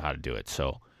James Harden how to do it.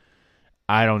 So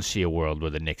I don't see a world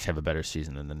where the Knicks have a better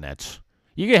season than the Nets.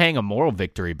 You can hang a moral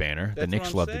victory banner. The That's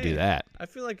Knicks what I'm love to do saying. that. I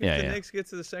feel like if the Knicks get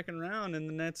to the second round and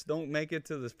the Nets don't make it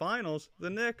to the finals, the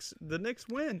Knicks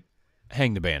win.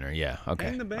 Hang the banner, yeah. Okay,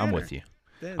 Hang the banner. I'm with you.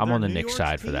 They're I'm on the New Knicks York's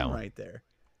side for that team one. right there.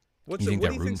 You What think do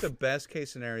that you room think's the best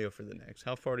case scenario for the Knicks?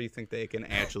 How far do you think they can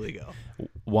actually go?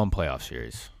 One playoff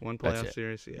series. One That's playoff it.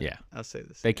 series? Yeah. Yeah. I'll say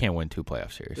this. They can't win 2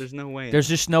 playoff series. There's no way. There's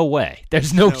just no way.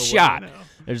 There's no no way, shot. no.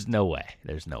 There's no way.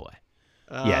 There's no way.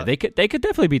 Yeah, they could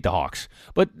definitely beat the Hawks,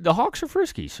 but the Hawks are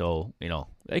frisky, so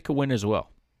they could win as well.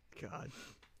 God.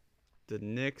 The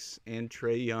Knicks and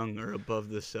Trae Young are above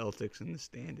the Celtics in the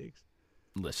standings.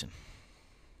 Listen,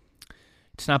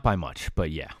 it's not by much,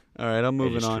 but yeah. All right, I'm it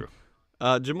moving is on.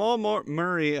 true. Jamal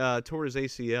Murray tore his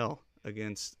ACL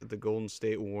against the Golden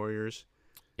State Warriors.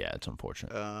 Yeah, it's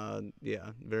unfortunate.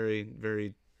 Yeah, very,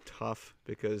 very tough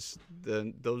because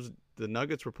the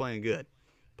Nuggets were playing good,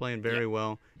 playing very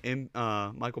well. And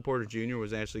Michael Porter Jr.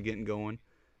 was actually getting going.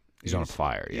 He's on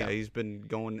fire. Yeah, he's been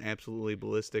going absolutely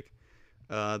ballistic.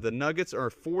 The Nuggets are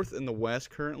 4th in the West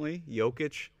currently.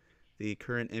 Jokic, the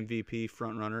current MVP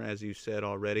frontrunner, as you said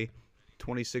already,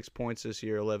 26 points this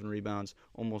year, 11 rebounds,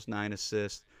 almost 9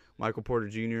 assists. Michael Porter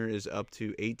Jr. is up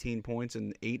to 18 points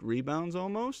and 8 rebounds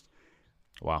almost.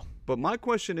 Wow. But my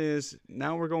question is,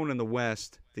 now we're going in the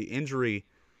West, the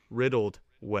injury-riddled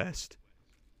West.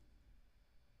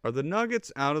 Are the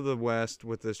Nuggets out of the West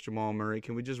with this Jamal Murray?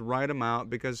 Can we just write them out?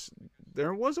 Because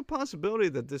there was a possibility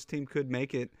that this team could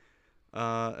make it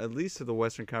at least to the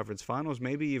Western Conference Finals,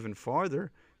 maybe even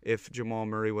farther if Jamal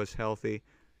Murray was healthy.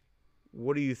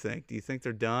 What do you think? Do you think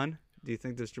they're done? Do you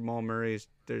think this Jamal Murray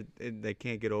they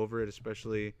can't get over it,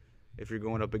 especially if you're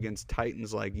going up against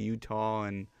Titans like Utah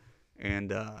and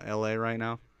LA right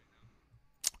now?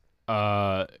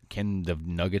 Can the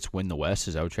Nuggets win the West?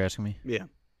 Is that what you're asking me? Yeah.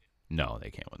 No, they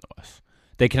can't win the West.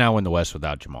 They cannot win the West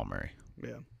without Jamal Murray.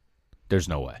 Yeah. There's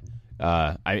no way.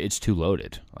 It's too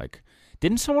loaded. Like,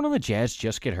 didn't someone on the Jazz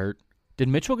just get hurt? Did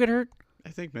Mitchell get hurt? I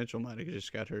think Mitchell might have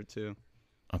just got hurt too.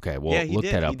 Okay, well, Yeah, he look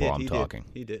did. that He up did. while I'm He talking.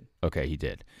 He did. Okay, he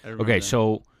did. I remember Okay, that.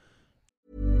 so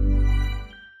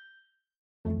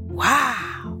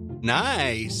Wow.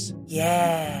 Nice.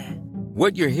 Yeah.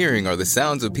 What you're hearing are the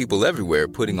sounds of people everywhere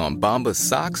putting on Bombas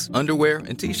socks, underwear,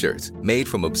 and T-shirts made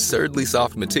from absurdly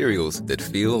soft materials that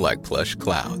feel like plush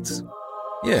clouds.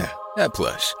 Yeah, that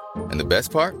plush. And the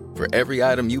best part? For every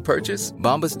item you purchase,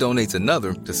 Bombas donates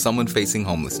another to someone facing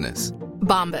homelessness.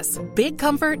 Bombas. Big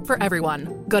comfort for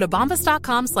everyone. Go to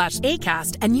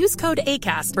bombas.com/ACAST and use code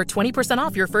ACAST for 20%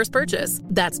 off your first purchase.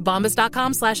 That's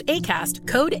bombas.com/ACAST.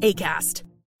 Code ACAST.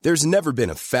 There's never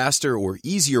been a faster or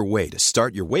easier way to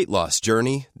start your weight loss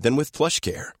journey than with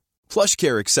PlushCare.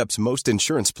 PlushCare accepts most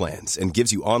insurance plans and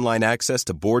gives you online access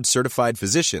to board-certified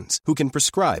physicians who can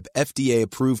prescribe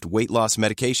FDA-approved weight loss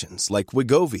medications like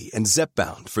Wegovy and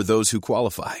Zepbound for those who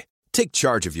qualify. Take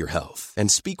charge of your health and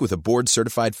speak with a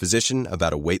board-certified physician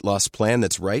about a weight loss plan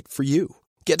that's right for you.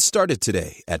 Get started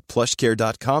today at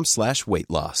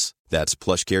plushcare.com/weight-loss. That's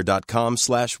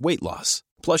plushcare.com/weight-loss.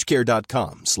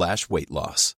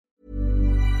 plushcare.com/weight-loss.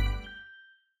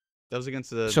 That was against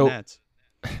the So- Nets.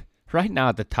 right now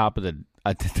at the top of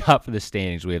the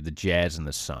standings, we have the Jazz and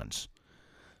the Suns.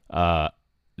 The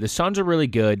Suns are really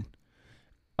good.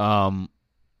 I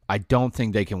don't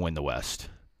think they can win the West.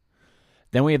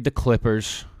 Then we have the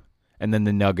Clippers, and then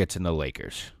the Nuggets and the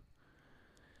Lakers.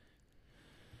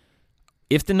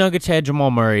 If the Nuggets had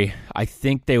Jamal Murray, I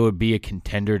think they would be a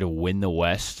contender to win the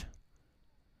West,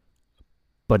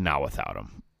 but not without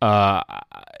him.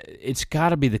 It's got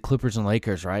to be the Clippers and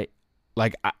Lakers, right?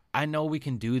 Like, I know we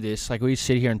can do this. Like, we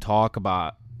sit here and talk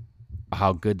about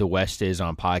how good the West is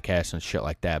on podcasts and shit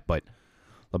like that, but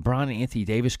LeBron and Anthony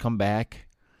Davis come back.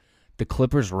 The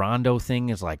Clippers Rondo thing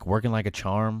is, like, working like a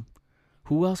charm.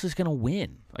 Who else is going to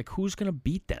win? Like, who's going to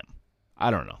beat them?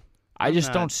 I don't know. I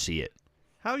just don't see it.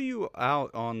 How are you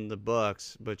out on the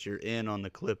Bucks, but you're in on the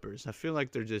Clippers? I feel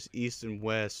like they're just East and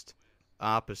West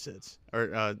opposites,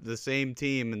 or the same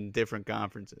team in different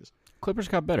conferences. Clippers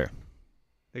got better.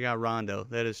 They got Rondo.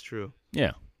 That is true.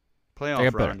 Yeah. They Playoff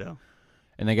got better. Rondo.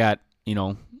 And they got, they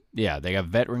got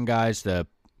veteran guys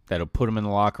that'll put them in the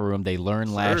locker room. They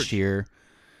learned last Serge. year.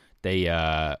 They,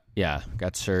 got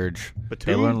Serge. They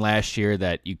Batum? learned last year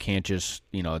that you can't just,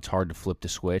 it's hard to flip the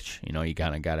switch. You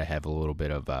kind of got to have a little bit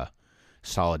of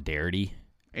solidarity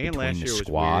And between last the year was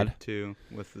squad. weird, too,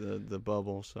 with the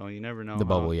bubble, so you never know. The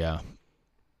bubble, yeah.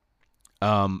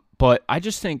 But I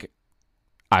just think,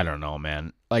 I don't know,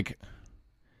 man. Like,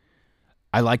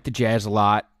 I like the Jazz a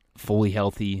lot. Fully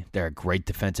healthy. They're a great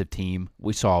defensive team.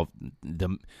 We saw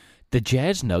the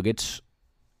Jazz Nuggets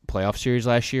playoff series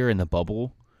last year in the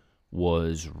bubble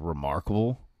was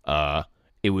remarkable.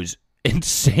 It was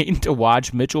insane to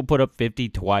watch. Mitchell put up 50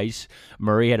 twice.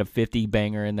 Murray had a 50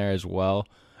 banger in there as well.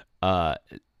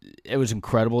 It was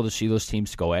incredible to see those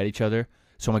teams go at each other.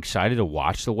 So I'm excited to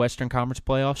watch the Western Conference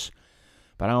playoffs.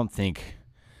 But I don't think...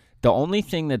 The only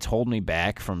thing that's holding me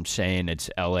back from saying it's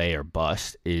LA or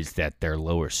bust is that they're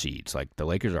lower seeds. Like, the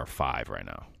Lakers are 5 right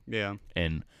now. Yeah.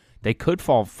 And they could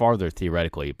fall farther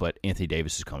theoretically, but Anthony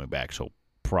Davis is coming back, so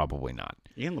probably not.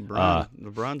 And LeBron.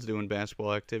 LeBron's doing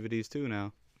basketball activities, too,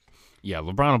 now. Yeah,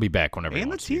 LeBron will be back whenever he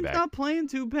And the wants to be team's back. not playing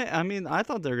too bad. I mean, I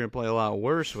thought they were going to play a lot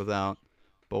worse without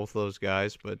both those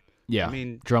guys, but Yeah, I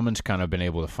mean, Drummond's kind of been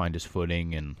able to find his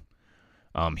footing, and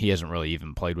he hasn't really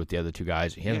even played with the other two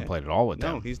guys. He hasn't played at all with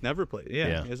them. No, he's never played. Yeah,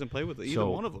 Yeah. he hasn't played with either So-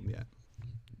 one of them yet.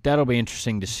 That'll be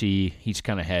interesting to see. He's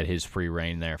kind of had his free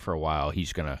reign there for a while.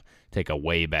 He's going to take a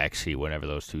way back seat whenever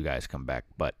those two guys come back.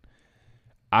 But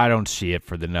I don't see it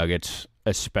for the Nuggets,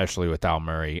 especially without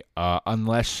Murray,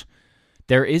 unless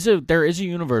there is a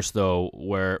universe, though,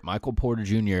 where Michael Porter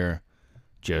Jr.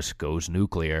 just goes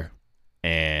nuclear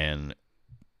and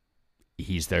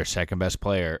he's their second best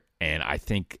player. And I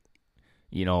think,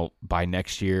 by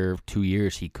next year, 2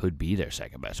 years, he could be their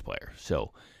second best player.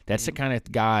 So that's the kind of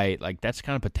guy, that's the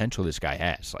kind of potential this guy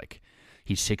has. Like,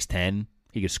 he's 6'10".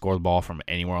 He could score the ball from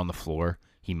anywhere on the floor.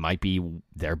 He might be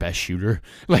their best shooter.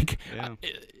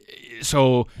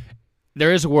 So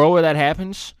there is a world where that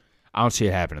happens. I don't see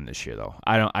it happening this year, though.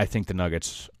 I think the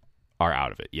Nuggets are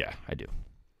out of it. Yeah, I do.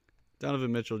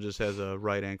 Donovan Mitchell just has a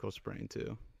right ankle sprain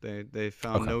too. They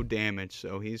found no damage,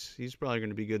 so he's probably going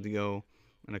to be good to go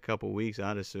in a couple weeks,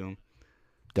 I'd assume.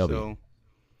 So,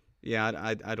 yeah,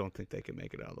 I don't think they can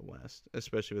make it out of the West,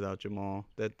 especially without Jamal.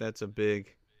 That's a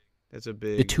big. The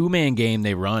 2-man game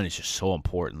they run is just so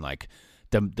important. Like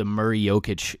the Murray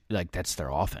Jokic, that's their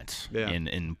offense, Yeah.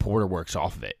 and Porter works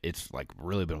off of it. It's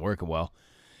really been working well,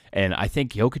 and I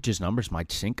think Jokic's numbers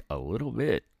might sink a little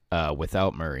bit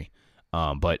without Murray.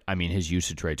 But I mean, his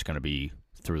usage rate's going to be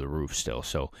through the roof still.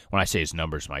 So when I say his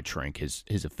numbers might shrink, his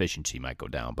efficiency might go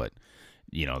down, but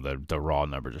the raw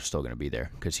numbers are still going to be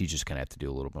there because he's just going to have to do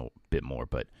a little bit more.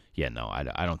 But yeah, no,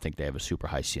 I don't think they have a super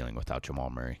high ceiling without Jamal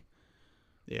Murray.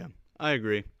 Yeah, I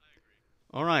agree.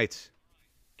 All right,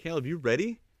 Caleb, you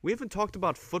ready? We haven't talked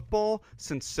about football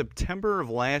since September of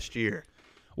last year.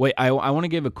 Wait, I want to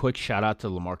give a quick shout out to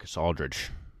LaMarcus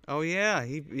Aldridge. Oh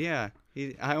yeah,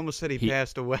 I almost said he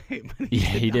passed away. But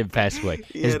he did pass away.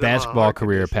 His basketball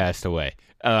career passed away.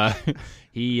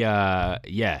 He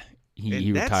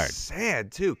retired. That's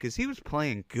sad too, because he was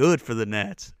playing good for the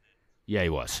Nets. Yeah, he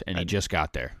was, and he just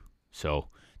got there. So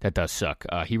that does suck.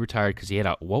 He retired because he had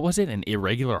an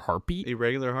irregular heartbeat?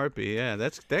 Irregular heartbeat, yeah.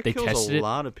 That kills a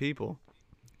lot of people.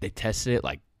 They tested it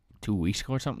like 2 weeks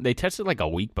ago or something. They tested like a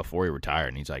week before he retired,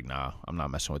 and he's like, "Nah, I'm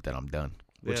not messing with that. I'm done."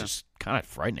 Which is kind of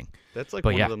frightening. That's like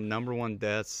one of the number one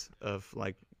deaths of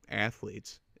like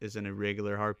athletes is an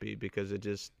irregular heartbeat because it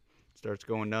just starts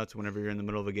going nuts whenever you're in the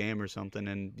middle of a game or something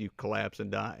and you collapse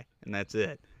and die, and that's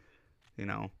it.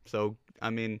 So I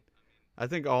mean, I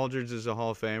think Aldridge is a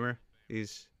Hall of Famer.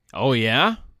 Oh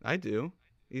yeah, I do.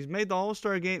 He's made the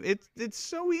All-Star game. It's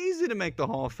so easy to make the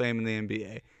Hall of Fame in the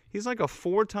NBA. He's like a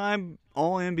 4-time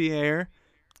All-NBAer,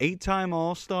 8-time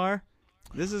All-Star.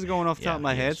 This is going off the top of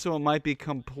my head, so it might be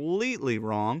completely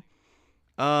wrong.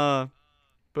 But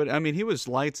I mean, he was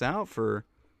lights out for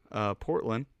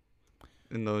Portland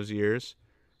in those years.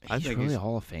 I think he's a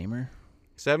Hall of Famer.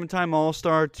 7-time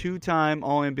All-Star, 2-time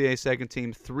All-NBA second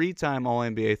team, 3-time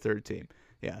All-NBA third team.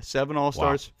 Yeah, 7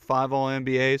 All-Stars, 5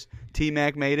 All-NBAs.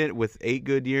 T-Mac made it with 8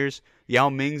 good years. Yao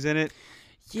Ming's in it.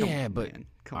 Yeah,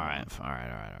 All right.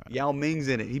 Yao Ming's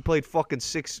in it. He played fucking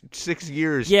six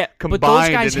years. Yeah, combined but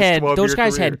those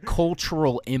guys career. had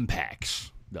cultural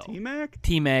impacts though.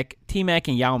 T-Mac,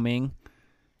 and Yao Ming.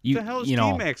 What the hell is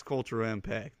T-Mac's cultural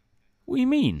impact? What do you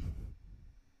mean?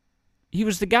 He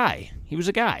was the guy. He was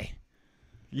a guy.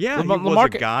 Yeah, he was a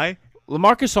guy.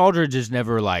 LaMarcus Aldridge is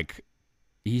never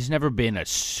he's never been a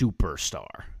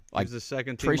superstar. Like he was the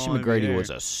second team Tracy All-NBA. McGrady was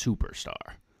a superstar.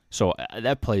 So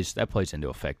that plays into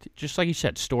effect. Just like you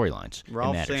said, storylines.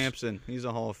 Ralph Sampson, he's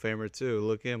a Hall of Famer too.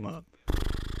 Look him up.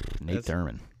 Nate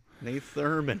Thurman. We're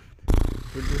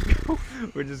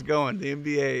just going. The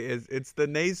NBA it's the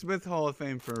Naismith Hall of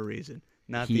Fame for a reason.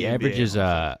 Not he the NBA averages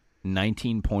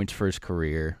 19 points for his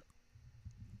career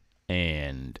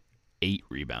and 8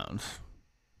 rebounds.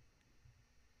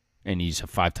 And he's a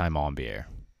 5-time All-NBA.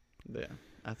 Yeah,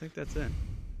 I think that's it.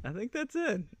 I'd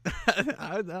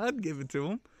give it to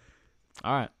him.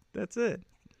 All right, that's it.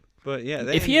 But yeah,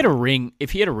 if he had a ring,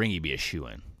 he'd be a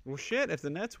shoo-in. Well, shit. If the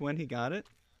Nets win, he got it.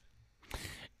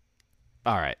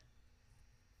 All right,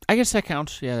 I guess that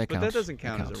counts. Yeah, that counts. But that doesn't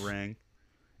count as a ring.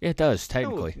 It does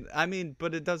technically. No, I mean,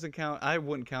 but it doesn't count. I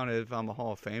wouldn't count it if I'm a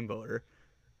Hall of Fame voter.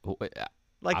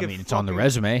 It's on the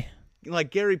resume. Like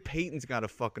Gary Payton's got a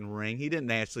fucking ring. He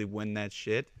didn't actually win that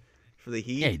shit for the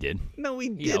Heat. Yeah, he did. No, he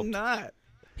did not.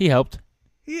 He helped.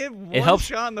 He had one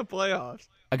shot in the playoffs.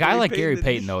 A guy like Gary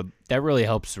Payton, though, that really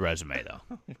helps the resume,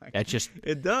 though. That's just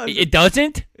it does. It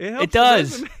doesn't. It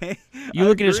does. You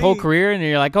look at his whole career, and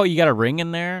you're like, "Oh, you got a ring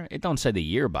in there." It don't say the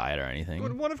year by it or anything.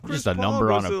 But what if Chris just a Paul number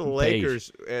goes on a to the page.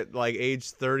 Lakers at like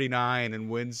age 39 and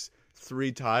wins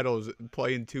 3 titles,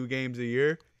 playing 2 games a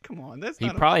year? Come on, that's he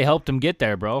not probably helped him get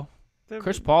there, bro.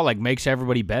 Chris Paul makes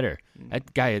everybody better.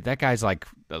 That guy's like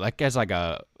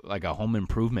a home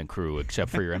improvement crew,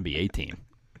 except for your NBA team.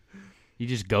 He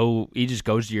just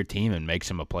goes to your team and makes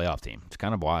him a playoff team. It's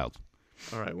kind of wild.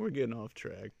 All right, we're getting off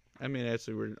track. I mean,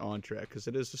 actually, we're on track because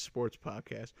it is a sports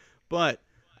podcast. But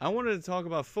I wanted to talk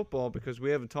about football because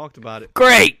we haven't talked about it.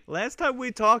 Great. Last time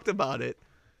we talked about it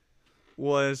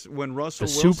was when Russell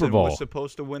Super Wilson Bowl was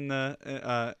supposed to win the it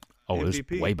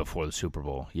MVP. was way before the Super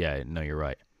Bowl. Yeah, no, you're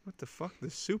right. What the fuck, the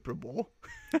Super Bowl?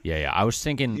 Yeah. I was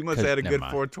thinking you must have had a good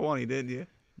 420, didn't you?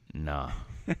 No.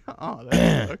 Oh,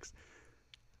 that sucks.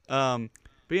 But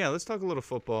yeah, let's talk a little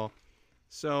football.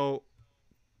 So,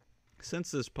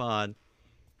 since this pod,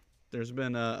 there's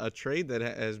been a trade that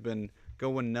has been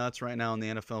going nuts right now in the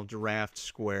NFL draft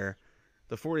square.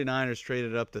 The 49ers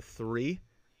traded up to 3.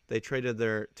 They traded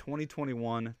their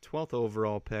 2021 12th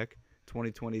overall pick,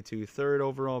 2022 third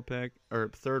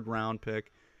round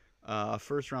pick, a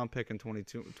first round pick in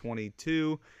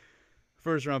 2022,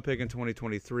 first round pick in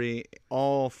 2023,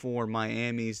 all for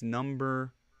Miami's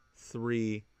number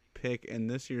 3 pick in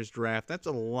this year's draft. That's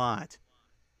a lot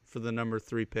for the number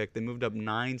 3 pick. They moved up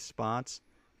 9 spots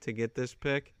to get this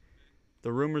pick.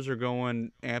 The rumors are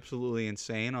going absolutely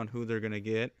insane on who they're going to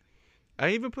get. I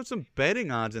even put some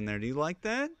betting odds in there. Do you like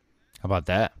that? How about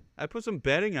that? I put some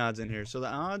betting odds in here. So the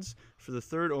odds for the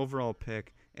third overall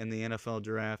pick in the NFL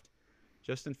draft.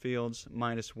 Justin Fields,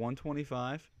 minus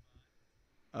 125.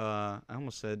 I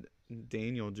almost said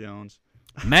Daniel Jones.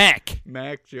 Mac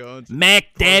Jones. Mac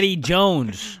Daddy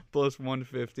Jones. Plus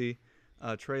 150.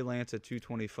 Trey Lance at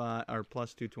 225 or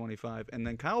plus 225. And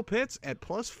then Kyle Pitts at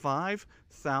plus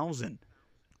 5,000.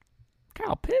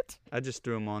 Kyle Pitts? I just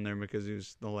threw him on there because he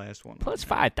was the last one. Plus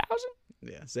 5,000?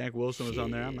 Yeah, Zach Wilson was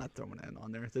on there. I'm not throwing that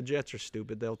on there. The Jets are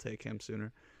stupid. They'll take him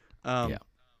sooner. Yeah.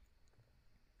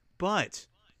 But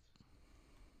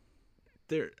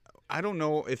I don't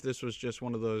know if this was just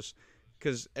one of those,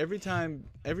 because every time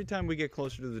we get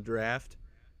closer to the draft,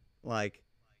 like,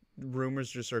 rumors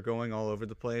just are going all over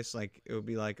the place. Like, it would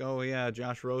be like, oh yeah,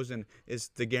 Josh Rosen is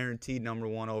the guaranteed number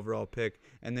 1 overall pick,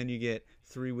 and then you get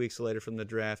 3 weeks later from the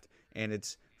draft and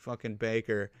it's fucking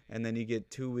Baker, and then you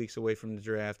get 2 weeks away from the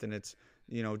draft and it's,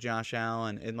 you know, Josh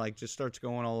Allen, and like just starts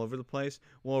going all over the place.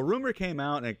 Well, a rumor came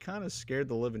out and it kind of scared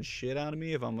the living shit out of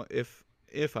me if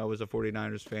I was a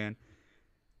 49ers fan,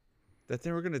 that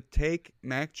they were going to take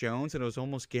Mac Jones, and it was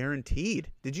almost guaranteed.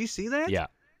 Did you see that? Yeah,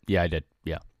 I did.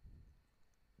 Yeah.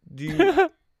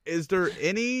 Is there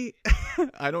any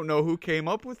I don't know who came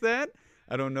up with that.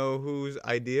 I don't know whose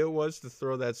idea it was to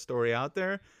throw that story out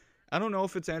there. I don't know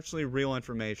if it's actually real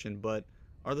information, but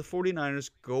are the 49ers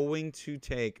going to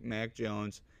take Mac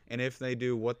Jones? And if they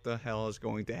do, what the hell is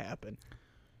going to happen?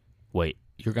 Wait,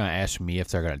 you're going to ask me if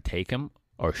they're going to take him,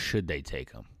 or should they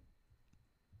take him?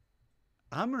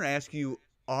 I'm going to ask you,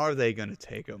 are they going to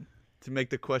take him, to make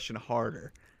the question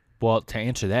harder? Well, to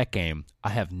answer that game, I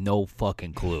have no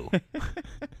fucking clue.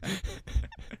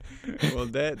 Well,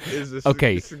 that is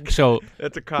okay. So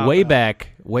that's a cop way out.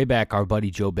 back, our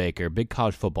buddy Joe Baker, big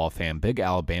college football fan, big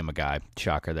Alabama guy.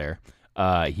 Shocker there.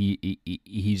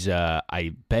 He's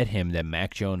I bet him that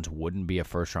Mac Jones wouldn't be a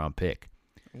first round pick.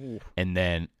 Ooh. And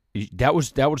then that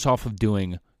was off of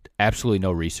doing absolutely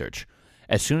no research.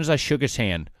 As soon as I shook his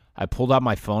hand, I pulled out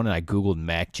my phone and I Googled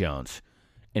Mac Jones,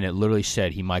 and it literally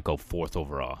said he might go 4th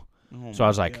overall. Oh so I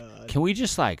was like, God. can we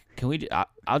just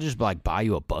I'll just like buy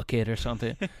you a bucket or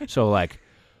something. So like,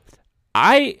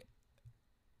 I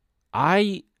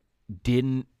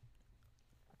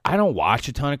don't watch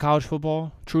a ton of college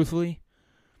football, truthfully.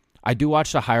 I do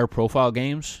watch the higher profile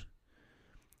games.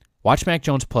 Watch Mac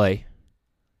Jones play.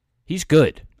 He's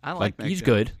good. I like Mac he's Jones.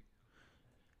 good.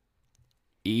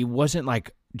 He wasn't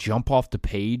like jump off the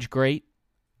page great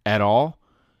at all,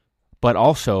 but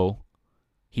also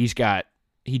he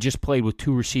just played with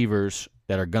 2 receivers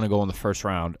that are going to go in the first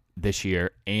round this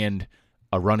year and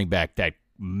a running back that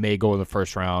may go in the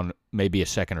first round, maybe a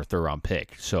 2nd or 3rd round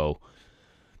pick. So,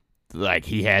 like,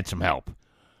 he had some help.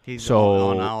 He's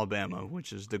on Alabama,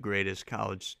 which is the greatest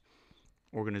college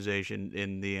organization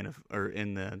in the NFL, or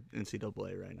in the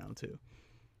NCAA right now, too.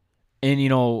 And, you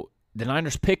know, the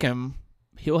Niners pick him,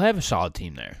 he'll have a solid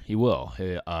team there. He will.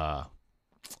 He'll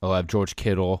have George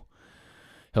Kittle.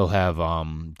 He'll have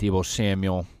Deebo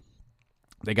Samuel.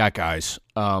 They got guys.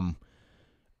 I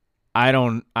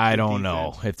don't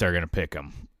know if they're gonna pick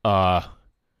him. I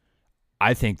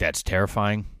think that's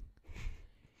terrifying.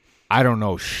 I don't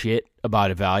know shit about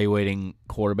evaluating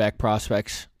quarterback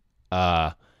prospects.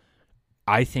 I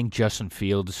think Justin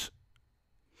Fields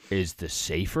is the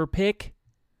safer pick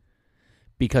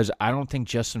because I don't think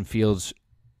Justin Fields.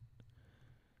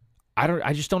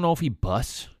 I just don't know if he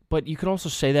busts. But you could also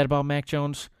say that about Mac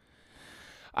Jones.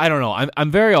 I don't know.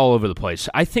 I'm very all over the place.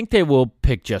 I think they will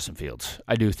pick Justin Fields.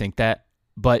 I do think that.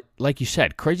 But like you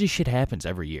said, crazy shit happens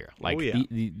every year. Like, oh, yeah.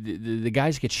 the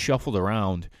guys get shuffled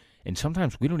around, and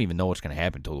sometimes we don't even know what's going to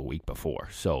happen until the week before.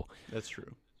 So that's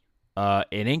true.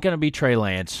 It ain't going to be Trey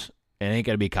Lance. It ain't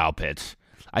going to be Kyle Pitts.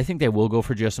 I think they will go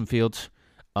for Justin Fields,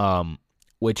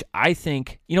 which I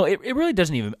think, you know, it really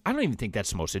doesn't even – I don't even think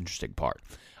that's the most interesting part.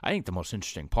 I think the most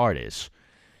interesting part is –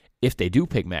 if they do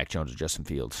pick Mac Jones or Justin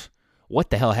Fields, what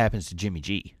the hell happens to Jimmy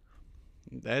G?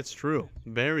 That's true.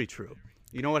 Very true.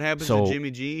 You know what happens to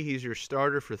Jimmy G? He's your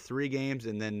starter for 3 games,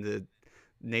 and then the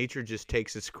nature just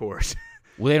takes its course.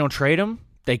 Well, they don't trade him.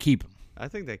 They keep him. I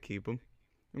think they keep him.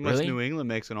 Unless Really? New England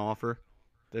makes an offer.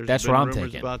 That's been what I'm rumors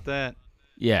thinking. about that.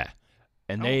 Yeah.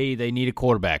 And they need a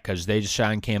quarterback because they just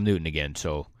signed Cam Newton again.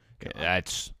 So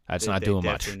that's not doing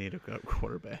much. They definitely need a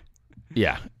quarterback.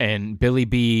 Yeah. And Billy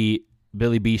B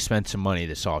spent some money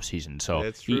this offseason, so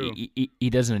That's true. He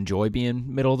doesn't enjoy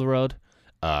being middle of the road.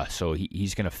 So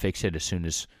he's going to fix it as soon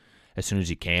as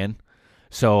he can.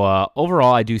 So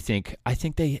overall, I think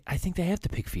they have to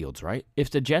pick Fields, right? If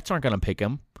the Jets aren't going to pick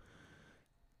him,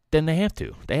 then they have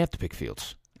to. They have to pick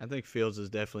Fields. I think Fields is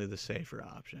definitely the safer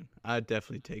option. I'd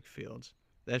definitely take Fields.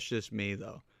 That's just me,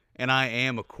 though. And I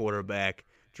am a quarterback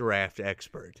draft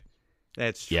expert.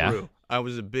 That's Yeah? true. I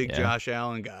was a big Yeah. Josh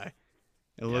Allen guy.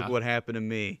 And look Yeah. what happened to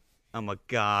me. I'm a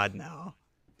god now.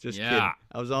 Just Yeah. kidding.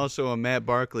 I was also a Matt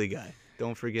Barkley guy.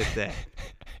 Don't forget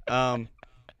that.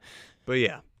 But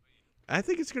yeah, I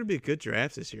think it's going to be a good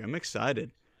draft this year. I'm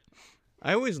excited.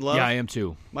 I always love. Yeah, I am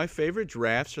too. My favorite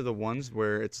drafts are the ones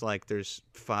where it's like there's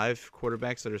 5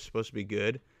 quarterbacks that are supposed to be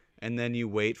good, and then you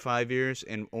wait 5 years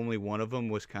and only one of them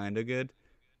was kind of good.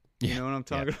 You know what I'm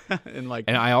talking about? And like,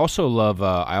 And I also love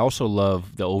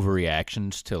the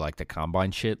overreactions to like the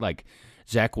combine shit. Like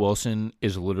Zach Wilson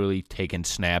is literally taking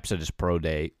snaps at his pro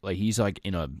day. Like he's like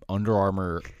in a Under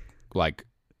Armour like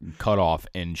cutoff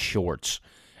and shorts,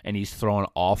 and he's throwing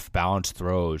off balance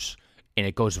throws, and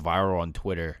it goes viral on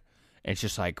Twitter. And it's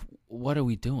just like, what are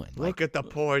we doing? look at the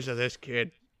poise of this kid.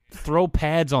 Throw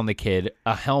pads on the kid,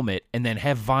 a helmet, and then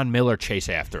have Von Miller chase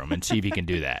after him and see if he can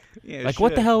do that. Yeah, like, what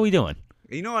the shit. hell are we doing?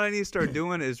 You know what I need to start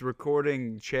doing is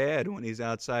recording Chad when he's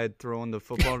outside throwing the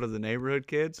football to the neighborhood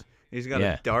kids. He's got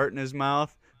Yeah. a dart in his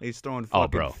mouth. And he's throwing Oh,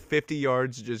 fucking bro. 50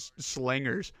 yards, just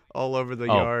slingers all over the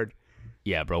yard.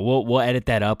 Yeah, bro. We'll edit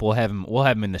that up. We'll have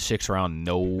him in the 6th round.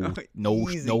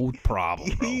 Easy. No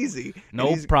problem, bro. Easy.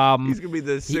 No And problem. He's gonna be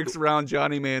the 6th round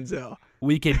Johnny Manziel.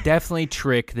 We could definitely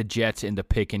trick the Jets into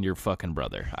picking your fucking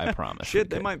brother. I promise. Shit, we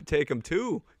they could. might take him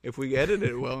too if we edit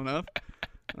it well enough.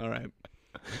 All right.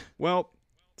 Well,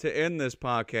 to end this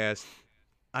podcast,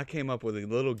 I came up with a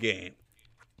little game.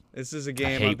 This is a I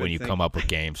game. hate when you come up with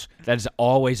games. That is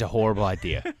always a horrible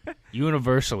idea.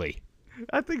 Universally.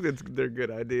 I think they're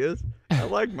good ideas. I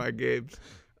like my games.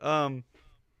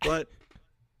 But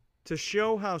to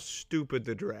show how stupid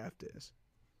the draft is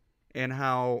and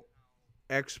how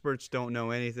experts don't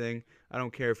know anything, I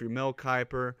don't care if you're Mel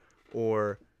Kiper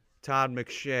or Todd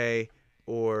McShay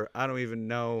or I don't even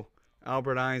know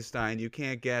Albert Einstein, you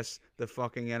can't guess the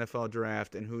fucking NFL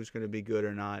draft and who's going to be good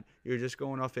or not. You're just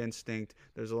going off instinct.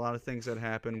 There's a lot of things that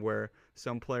happen where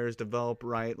some players develop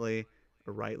rightly,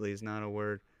 or rightly is not a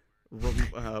word,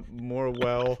 more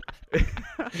well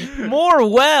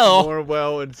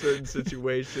in certain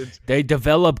situations. They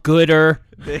develop gooder.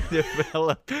 They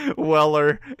develop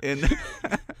weller in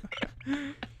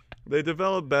they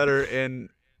develop better in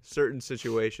certain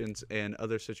situations and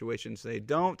other situations they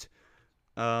don't.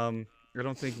 I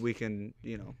don't think we can,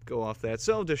 go off that.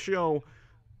 So to show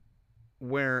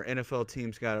where NFL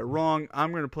teams got it wrong,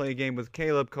 I'm going to play a game with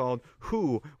Caleb called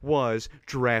Who Was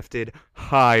Drafted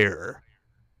Higher?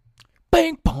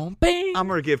 Bing, boom, bing. I'm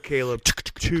going to give Caleb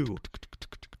 2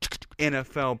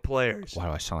 NFL players. Why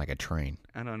do I sound like a train?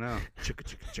 I don't know. Chicka,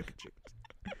 chicka, chicka, chicka.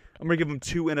 I'm going to give him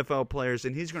 2 NFL players,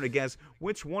 and he's going to guess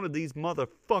which one of these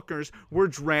motherfuckers were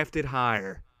drafted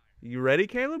higher. You ready,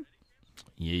 Caleb?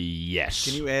 Yes.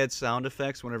 Can you add sound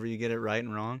effects whenever you get it right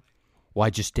and wrong? Well, I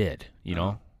just did.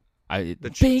 The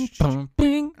Bing, boom,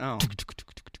 bing. Oh.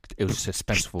 It was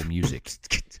suspenseful music.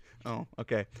 Oh,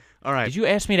 okay. All right. Did you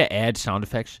ask me to add sound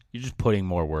effects? You're just putting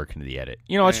more work into the edit.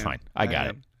 It's am. fine. I got I it.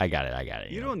 am. I got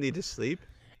it. You don't need to sleep.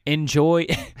 Enjoy.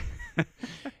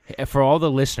 For all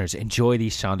the listeners, enjoy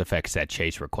these sound effects that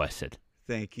Chase requested.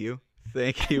 Thank you.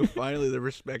 Finally, the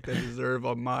respect I deserve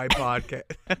on my podcast.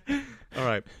 All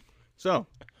right. So,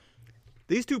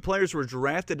 these 2 players were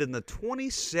drafted in the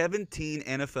 2017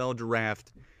 NFL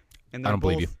Draft. And I don't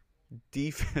believe you.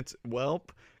 Defense. Well,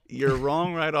 you're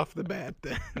wrong right off the bat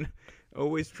then.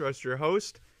 Always trust your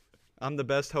host. I'm the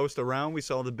best host around. We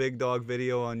saw the Big Dog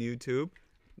video on YouTube.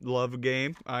 Love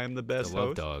game. I am the best The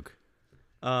love host.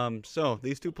 dog. So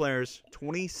these 2 players,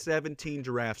 2017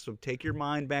 draft. So take your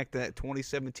mind back to that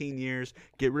 2017 years.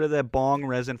 Get rid of that bong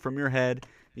resin from your head.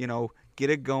 Get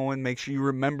it going. Make sure you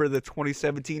remember the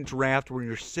 2017 draft where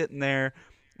you're sitting there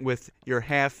with your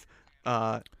half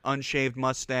unshaved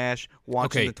mustache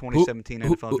watching the 2017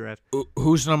 NFL draft.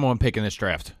 Who's the number 1 pick in this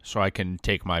draft so I can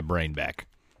take my brain back?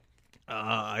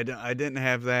 I didn't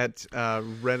have that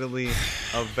readily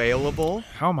available.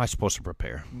 How am I supposed to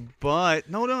prepare? But,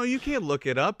 no, you can't look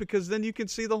it up because then you can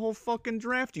see the whole fucking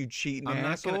draft, you cheating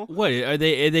asshole. What, are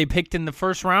they picked in the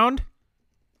first round?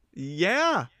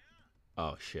 Yeah.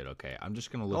 Oh, shit, okay. I'm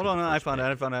just going to look Hold at on, the I first found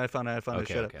pick.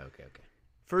 it. Shut up. Okay.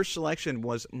 First selection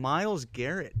was Myles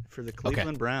Garrett for the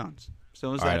Cleveland Browns. So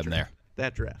it was All that right, I'm draft. there.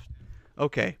 That draft.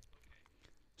 Okay.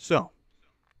 So,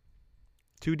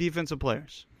 2 defensive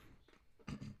players.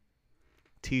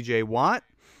 TJ Watt,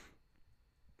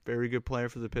 very good player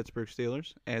for the Pittsburgh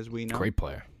Steelers, as we know. Great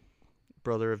player.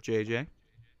 Brother of JJ.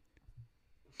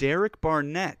 Derek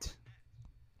Barnett.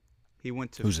 He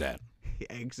went to Who's that?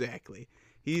 Exactly.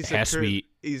 He's It has to be.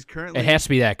 He's currently. It has to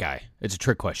be that guy. It's a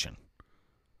trick question.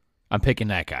 I'm picking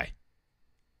that guy.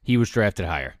 He was drafted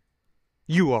higher.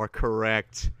 You are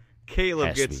correct. Caleb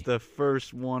Has to gets be. the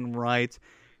first one right.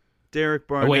 Derek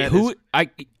Barnett. Oh, wait, who?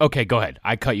 Okay, go ahead.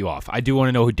 I cut you off. I do want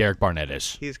to know who Derek Barnett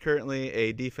is. He's currently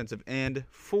a defensive end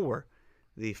for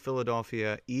the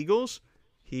Philadelphia Eagles.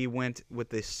 He went with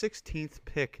the 16th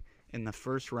pick in the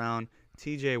first round.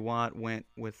 TJ Watt went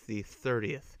with the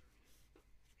 30th.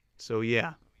 So,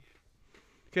 yeah.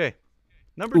 Okay.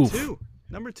 Number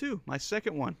two, my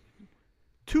second one.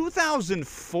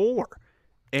 2004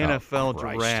 NFL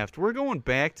Christ. draft. We're going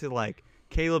back to, like,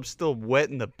 Caleb's still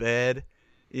wetting the bed,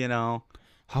 you know.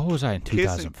 How old was I in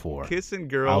 2004? Kissing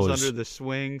girls under the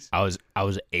swings. I was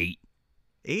 8.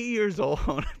 8 years old.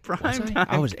 Prime time.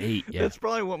 I was 8, yeah. That's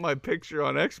probably what my picture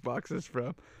on Xbox is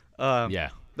from. Yeah.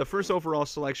 The first overall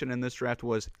selection in this draft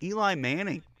was Eli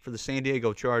Manning for the San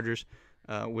Diego Chargers,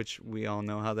 which we all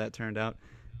know how that turned out.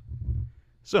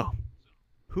 So,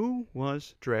 who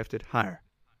was drafted higher?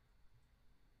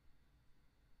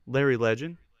 Larry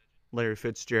Legend, Larry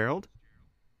Fitzgerald,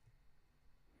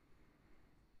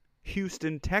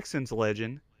 Houston Texans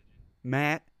legend,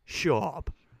 Matt Schaub.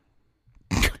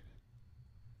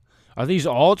 Are these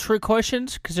all trick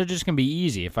questions? Because they're just going to be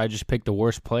easy if I just pick the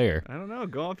worst player. I don't know.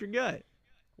 Go off your gut.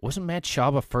 Wasn't Matt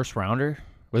Schaub a first rounder?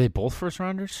 Were they both first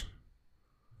rounders?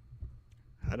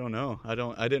 I don't know. I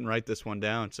didn't write this one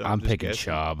down, so I'm just picking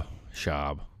guessing.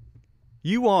 Schaub.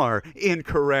 You are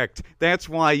incorrect. That's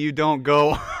why you don't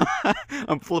go.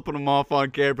 I'm flipping them off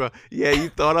on camera. Yeah, you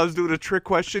thought I was doing a trick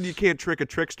question? You can't trick a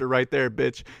trickster right there,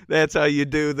 bitch. That's how you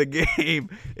do the game.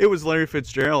 It was Larry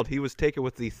Fitzgerald. He was taken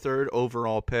with the 3rd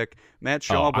overall pick. Matt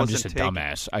Schaub I'm wasn't just a taken.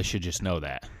 dumbass. I should just know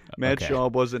that. Matt Okay.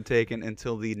 Schaub wasn't taken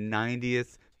until the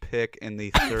 90th pick in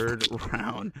the 3rd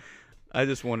round. I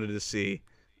just wanted to see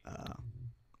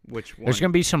which one. There's going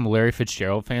to be some Larry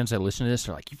Fitzgerald fans that listen to this.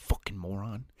 They're like, you fucking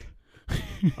moron.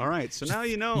 All right, so now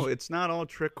you know it's not all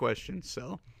trick questions.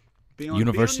 So,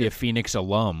 University of Phoenix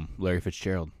alum, Larry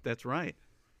Fitzgerald. That's right.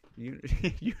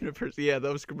 University. Yeah,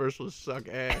 those commercials suck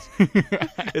ass.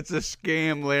 It's a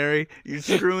scam, Larry. You're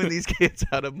screwing these kids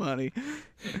out of money.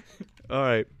 All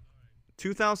right,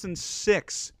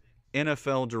 2006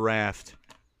 NFL draft.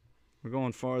 We're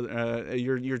going farther.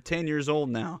 You're 10 years old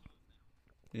now.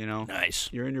 You know, Nice.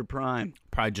 You're in your prime.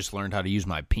 Probably just learned how to use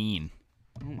my peen.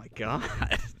 Oh, my God.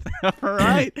 All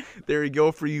right. There you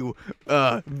go for you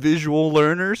visual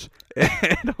learners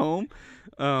at home.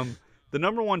 The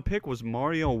number 1 pick was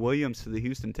Mario Williams to the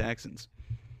Houston Texans.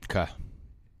 Okay.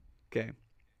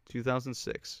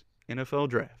 2006 NFL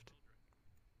Draft.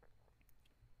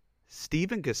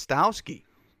 Steven Gostkowski.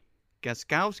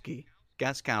 Gostkowski.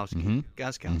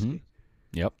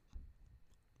 Yep.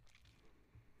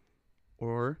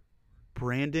 Or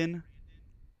Brandon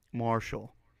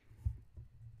Marshall.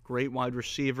 Great wide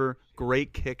receiver,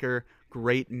 great kicker,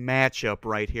 great matchup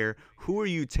right here. Who are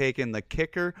you taking, the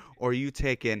kicker, or are you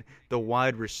taking the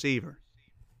wide receiver?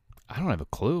 I don't have a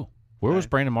clue. Where was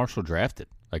Brandon Marshall drafted?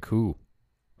 Like who?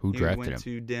 Who drafted He him? went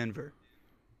to Denver.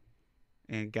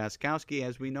 And Gostkowski,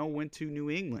 as we know, went to New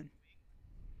England.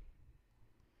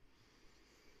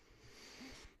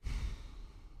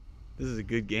 This is a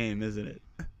good game, isn't it?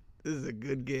 This is a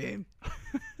good game.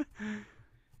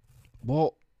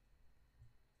 Well,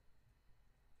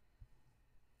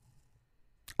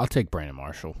 I'll take Brandon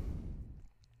Marshall.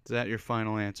 Is that your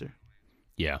final answer?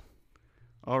 Yeah.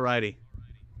 Alrighty.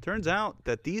 Turns out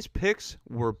that these picks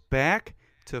were back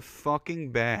to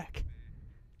fucking back.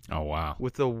 Oh, wow.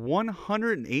 With the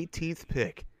 118th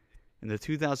pick in the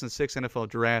 2006 NFL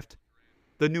Draft,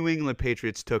 the New England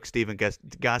Patriots took Steven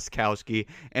Gostkowski.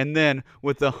 And then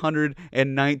with the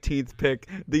 119th pick,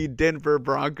 the Denver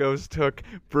Broncos took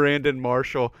Brandon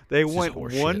Marshall. They went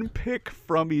one pick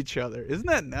from each other. Isn't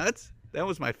that nuts? That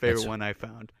was my favorite one I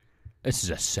found. This is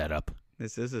a setup.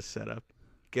 This is a setup.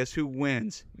 Guess who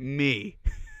wins? Me.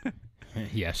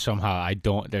 Yeah, somehow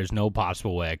there's no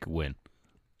possible way I could win.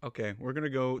 Okay, we're going to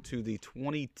go to the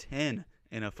 2010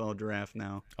 NFL Draft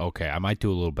now. Okay, I might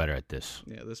do a little better at this.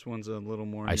 Yeah, this one's a little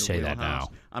more in I your say that wheelhouse.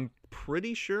 now. I'm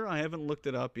pretty sure, I haven't looked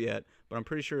it up yet, but I'm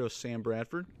pretty sure it was Sam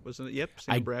Bradford. Wasn't it? Yep,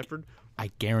 Sam Bradford. I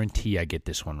guarantee I get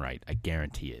this one right. I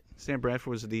guarantee it. Sam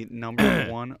Bradford was the number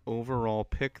 1 overall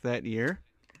pick that year.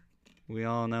 We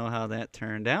all know how that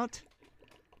turned out.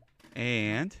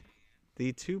 And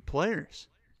the two players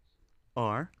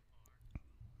are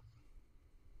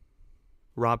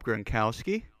Rob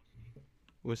Gronkowski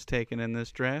was taken in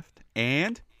this draft,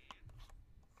 and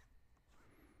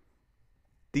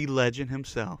the legend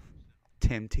himself,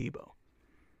 Tim Tebow.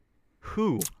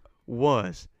 Who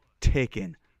was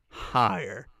taken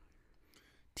higher?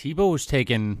 Tebow was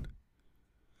taken.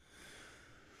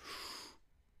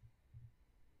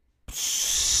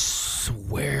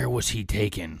 Where was he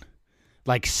taken?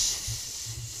 Like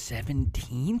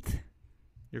 17th?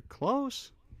 You're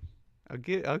close.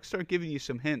 I'll start giving you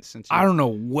some hints since I don't know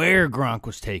where Gronk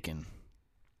was taken.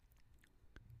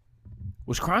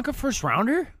 Was Gronk a first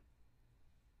rounder?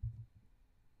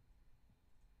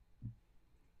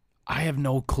 I have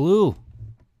no clue.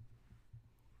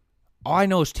 All I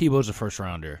know is Tebow's a first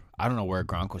rounder. I don't know where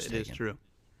Gronk was taken. It is true.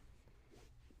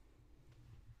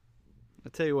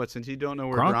 I'll tell you what, since you don't know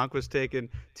where Gronk was taken,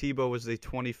 Tebow was the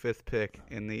 25th pick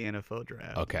in the NFL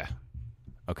draft. Okay.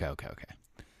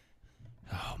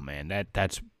 Oh, man,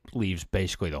 that leaves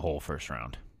basically the whole first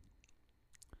round.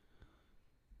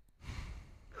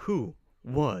 Who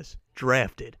was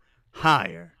drafted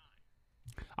higher?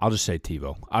 I'll just say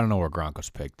Tebow. I don't know where Gronk was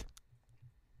picked.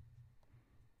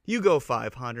 You go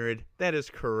 500. That is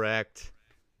correct.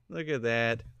 Look at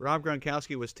that. Rob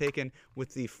Gronkowski was taken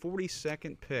with the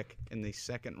 42nd pick in the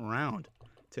second round.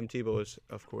 Tim Tebow was,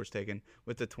 of course, taken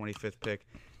with the 25th pick.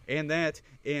 And that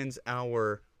ends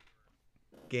our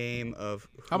game of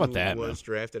who How about that, was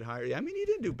drafted higher. Yeah, I mean, you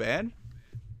didn't do bad.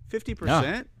 50%.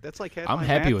 No. That's like half I'm my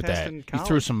happy math with test that. in You college.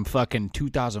 threw some fucking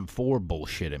 2004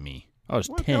 bullshit at me. I was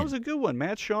 10. That was a good one.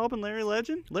 Matt Schaub and Larry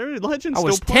Legend. Larry Legend's I still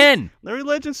was playing. 10. Larry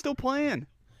Legend's still playing.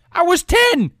 I was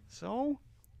 10. So?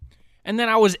 And then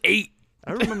I was 8.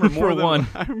 I remember more For one.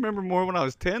 I remember more when I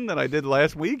was 10 than I did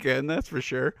last weekend. That's for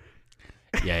sure.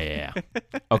 Yeah.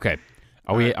 Okay.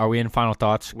 Are we in final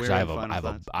thoughts? Because We're I in final have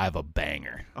thoughts. a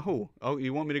banger. Oh,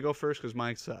 you want me to go first because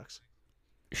mine sucks?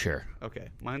 Sure. Okay,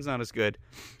 mine's not as good.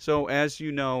 So as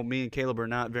you know, me and Caleb are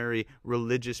not very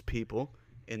religious people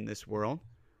in this world.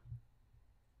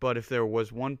 But if there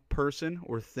was one person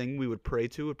or thing we would pray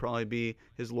to, it would probably be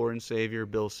his Lord and Savior,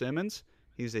 Bill Simmons.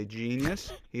 He's a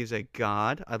genius. He's a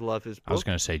god. I love his book. I was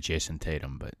going to say Jason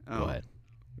Tatum, but go ahead.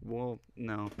 Well,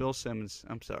 no, Bill Simmons.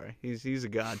 I'm sorry. He's a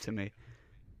god to me.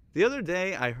 The other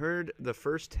day, I heard the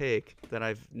first take that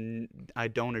I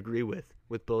don't agree with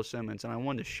Bill Simmons, and I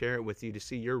wanted to share it with you to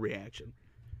see your reaction.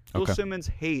 Bill Okay. Simmons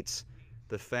hates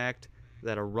the fact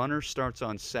that a runner starts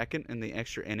on second in the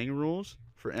extra inning rules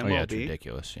for MLB. Oh, yeah, it's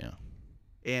ridiculous, yeah.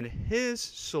 And his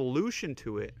solution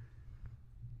to it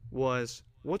was,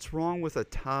 what's wrong with a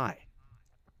tie?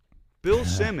 Bill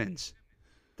Simmons,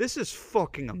 this is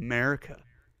fucking America.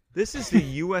 This is the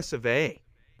US of A.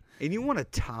 And you want a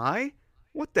tie?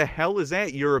 What the hell is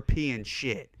that European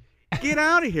shit? Get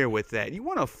out of here with that. You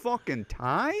want a fucking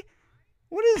tie?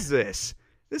 What is this?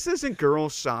 This isn't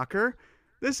girls' soccer.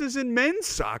 This isn't men's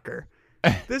soccer.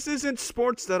 This isn't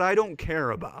sports that I don't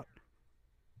care about.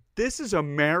 This is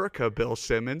America, Bill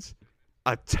Simmons.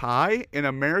 A tie in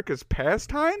America's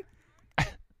pastime?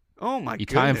 Oh, my You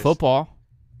goodness. tie in football.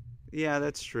 Yeah,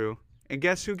 that's true. And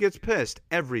guess who gets pissed?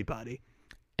 Everybody.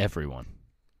 Everyone.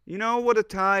 You know what a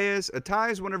tie is? A tie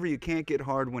is whenever you can't get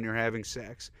hard when you're having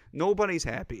sex. Nobody's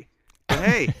happy. But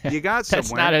hey, you got somewhere.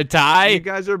 That's not a tie. You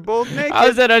guys are both naked. How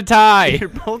is that a tie? You're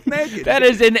both naked. That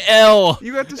is an L.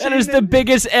 You got to see That a is the naked-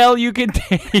 biggest L you can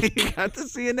You take. got to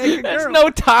see a naked There's girl. no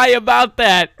tie about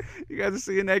that. You got to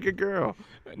see a naked girl.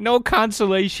 No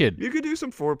consolation. You could do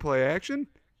some foreplay action.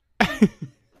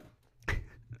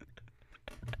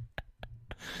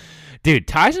 Dude,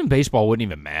 ties in baseball wouldn't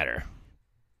even matter.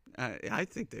 I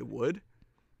think they would.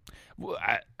 Well,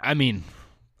 I mean,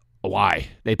 why?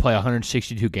 They play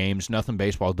 162 games. Nothing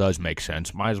baseball does make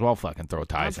sense. Might as well fucking throw I'm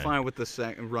ties in. fine with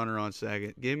the runner on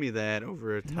second. Give me that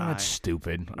over a tie. No, that's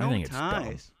stupid. No I think it's dumb.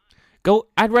 ties.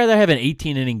 I'd rather have an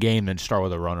 18-inning game than start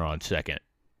with a runner on second.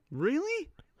 Really?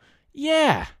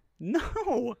 Yeah.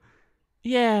 No.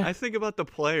 Yeah. I think about the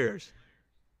players.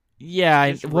 Yeah.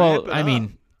 Just Well, wrap it I up.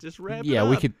 mean, Just wrap yeah, it up.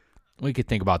 we could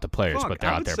think about the players, Fuck, but they're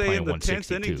I out would there say playing in the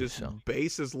 10th inning, 162. just So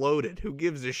bases loaded. Who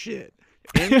gives a shit?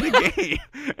 In the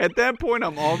game. At that point,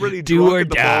 I'm already Do drunk or at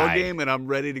the ball die. game, and I'm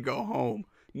ready to go home.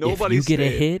 if Nobody's you get a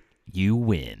safe. hit, you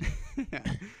win.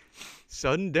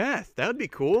 Sudden death. That would be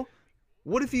cool.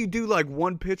 What if you do like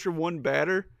one pitcher, one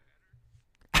batter?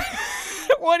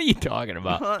 What are you talking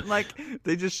about? Like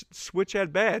they just switch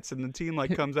at bats, and the team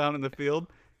like comes out in the field.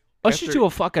 Let's after- just do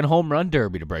a fucking home run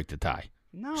derby to break the tie.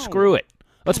 No. Screw it.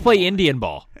 Let's play Indian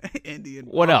ball. Indian.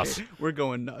 What okay, else? We're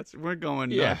going nuts. We're going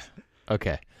Yeah. nuts.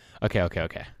 Okay.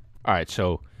 All right,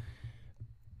 so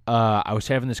I was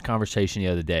having this conversation the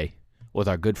other day with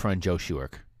our good friend Joe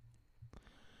Schuerk.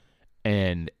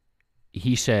 And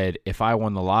he said if I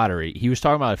won the lottery, he was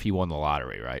talking about if he won the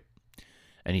lottery, right?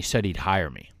 And he said he'd hire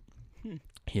me.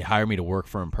 He'd hire me to work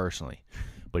for him personally.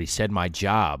 But he said my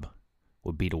job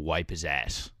would be to wipe his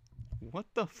ass. What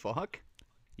the fuck?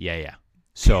 Yeah.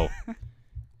 So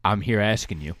I'm here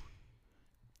asking you.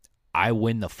 I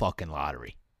win the fucking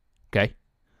lottery. Okay?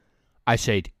 I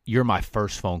said, you're my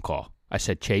first phone call. I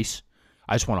said, Chase,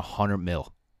 I just want $100 million.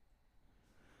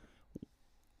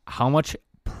 How much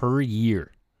per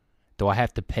year do I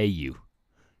have to pay you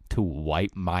to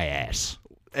wipe my ass?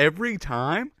 Every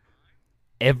time?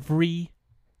 Every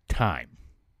time.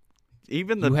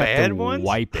 Even the you bad have to ones?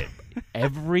 Wipe it.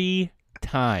 Every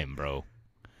time, bro.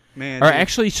 Man. Or dude.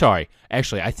 actually, sorry.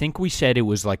 Actually, I think we said it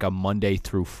was like a Monday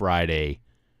through Friday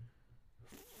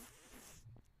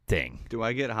thing. Do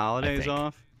I get holidays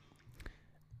off?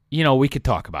 You know, we could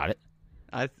talk about it.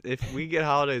 If we get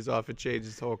holidays off, it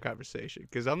changes the whole conversation.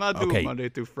 Because I'm not doing Monday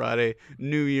through Friday.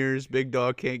 New Year's, big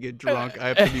dog can't get drunk.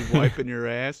 I have to be wiping your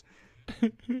ass.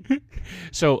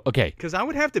 So, okay. Because I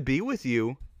would have to be with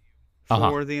you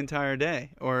for the entire day.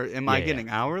 Or am I getting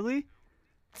hourly?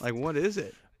 Like, what is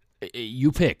it?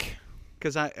 You pick.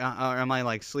 Because am I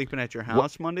like sleeping at your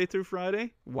house Monday through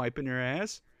Friday, wiping your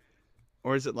ass?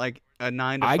 Or is it like a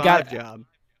 9 to 5 job?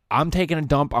 I'm taking a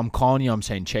dump. I'm calling you. I'm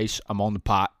saying, Chase, I'm on the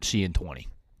pot. See you in 20.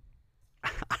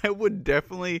 I would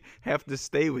definitely have to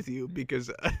stay with you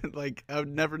because, like, I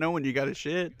would never know when you got a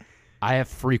shit. I have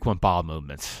frequent bowel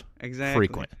movements. Exactly.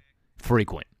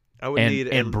 Frequent. I would need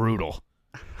and brutal.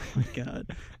 Oh my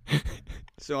God.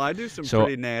 So I do some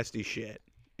pretty nasty shit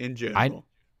in general.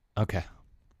 Okay.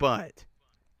 But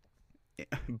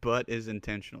is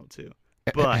intentional too.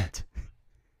 But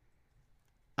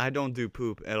I don't do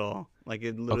poop at all. Like,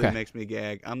 it literally makes me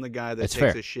gag. I'm the guy that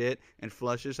takes a shit and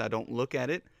flushes. I don't look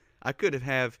at it. I could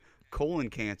have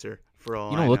colon cancer for all I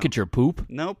know. You don't look at your poop?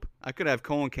 Nope. I could have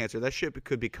colon cancer. That shit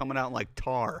could be coming out like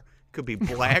tar. Could be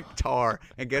black tar.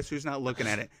 And guess who's not looking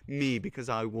at it? Me, because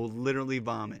I will literally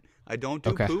vomit. I don't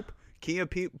do poop. Kia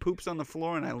poops on the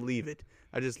floor and I leave it.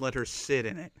 I just let her sit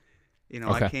in it. You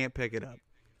know, I can't pick it up.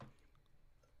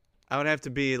 I would have to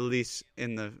be at least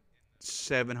in the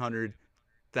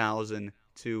 700,000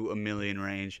 to $1 million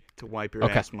range to wipe your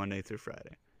ass Monday through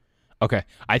Friday. Okay.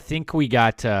 I think we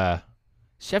got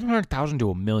 700,000 to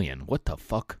 $1 million. What the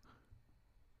fuck?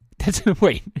 That's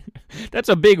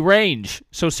a big range.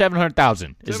 So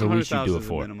 700,000 is the least you do it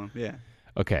for. Minimum, yeah.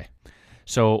 Okay.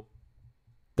 So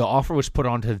the offer was put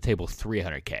onto the table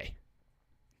 $300K.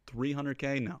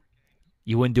 $300K? No.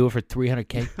 You wouldn't do it for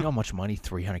 $300K? You know how much money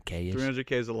 $300K is?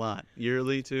 $300K is a lot.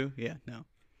 Yearly too? Yeah, no.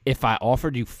 If I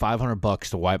offered you $500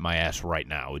 to wipe my ass right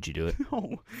now, would you do it?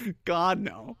 No. God,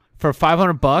 no. For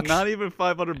 $500? Not even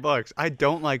 $500. I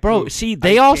don't like Bro, poop. see,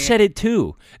 they all said it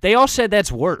too. They all said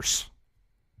that's worse.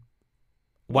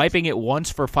 Wiping it once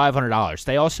for $500.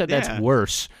 They all said that's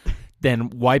worse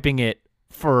than wiping it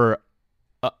for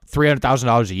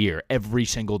 $300,000 a year every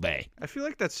single day. I feel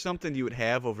like that's something you would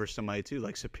have over somebody too,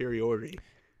 like superiority.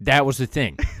 That was the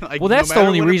thing. Like, well, that's the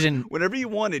only reason. Whenever you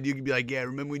wanted, you could be like, yeah,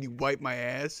 remember when you wiped my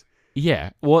ass? Yeah.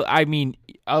 Well, I mean,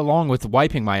 along with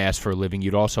wiping my ass for a living,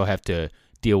 you'd also have to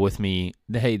deal with me.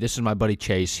 Hey, this is my buddy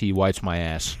Chase. He wipes my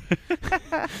ass.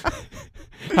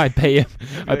 I pay him.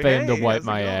 I pay him to wipe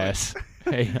my ass.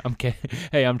 Hey, I'm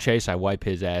Chase. I wipe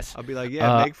his ass. I'll be like,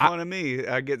 yeah, make fun of me.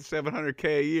 I get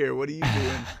 $700K a year. What are you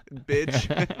doing,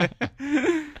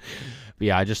 bitch?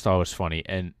 Yeah, I just thought it was funny.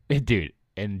 And dude,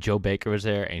 and Joe Baker was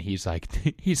there, and he's like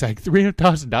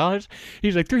 $300,000.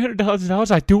 He's like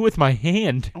 $300,000. I do it with my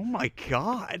hand. Oh my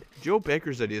God, Joe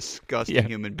Baker's a disgusting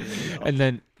human being. Though. And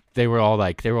then they were all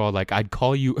like, I'd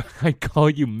call you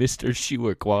Mr.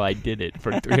 Schuick while I did it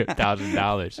for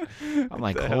 $300,000. I'm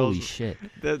like, holy shit.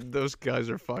 Those guys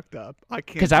are fucked up. I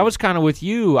can't. Because I was kind of with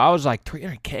you. I was like,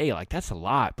 $300K, like that's a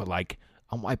lot, but like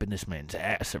I'm wiping this man's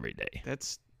ass every day.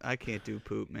 I can't do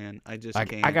poop, man. I just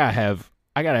can't. I gotta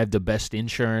have the best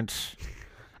insurance.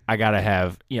 I gotta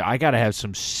have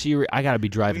some serious. I gotta be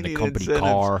driving the company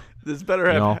car. This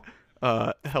better have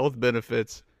health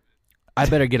benefits. I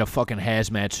better get a fucking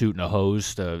hazmat suit and a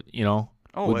hose to,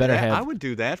 Oh, we better have. I would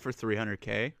do that for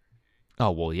 $300K.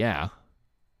 Oh well, yeah,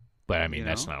 but I mean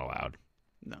that's not allowed.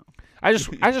 No. I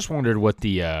just wondered what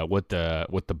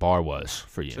the bar was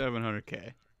for you.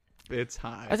 $700K. It's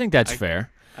high. I think that's fair.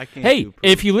 I can't. Hey,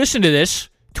 if you listen to this,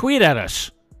 tweet at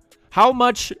us. How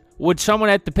much would someone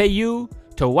have to pay you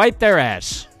to wipe their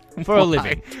ass for a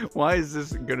living? Why is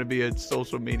this going to be a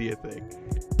social media thing?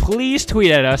 Please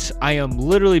tweet at us. I am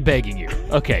literally begging you.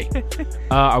 Okay.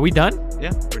 Are we done?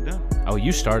 Yeah, we're done. Oh,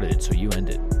 you started it, so you end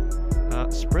it.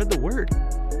 Spread the word.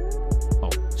 Oh,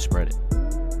 spread it.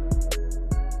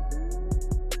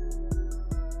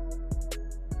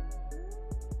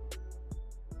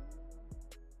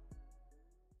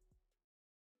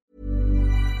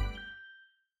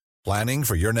 Planning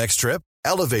for your next trip?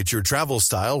 Elevate your travel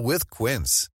style with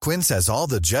Quince. Quince has all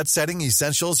the jet-setting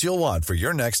essentials you'll want for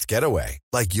your next getaway,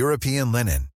 like European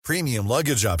linen, premium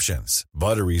luggage options,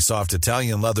 buttery soft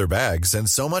Italian leather bags, and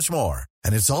so much more.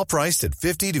 And it's all priced at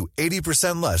 50 to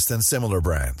 80% less than similar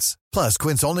brands. Plus,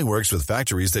 Quince only works with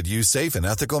factories that use safe and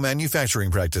ethical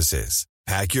manufacturing practices.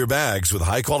 Pack your bags with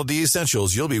high-quality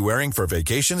essentials you'll be wearing for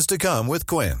vacations to come with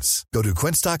Quince. Go to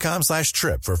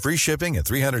quince.com/trip for free shipping and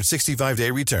 365-day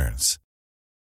returns.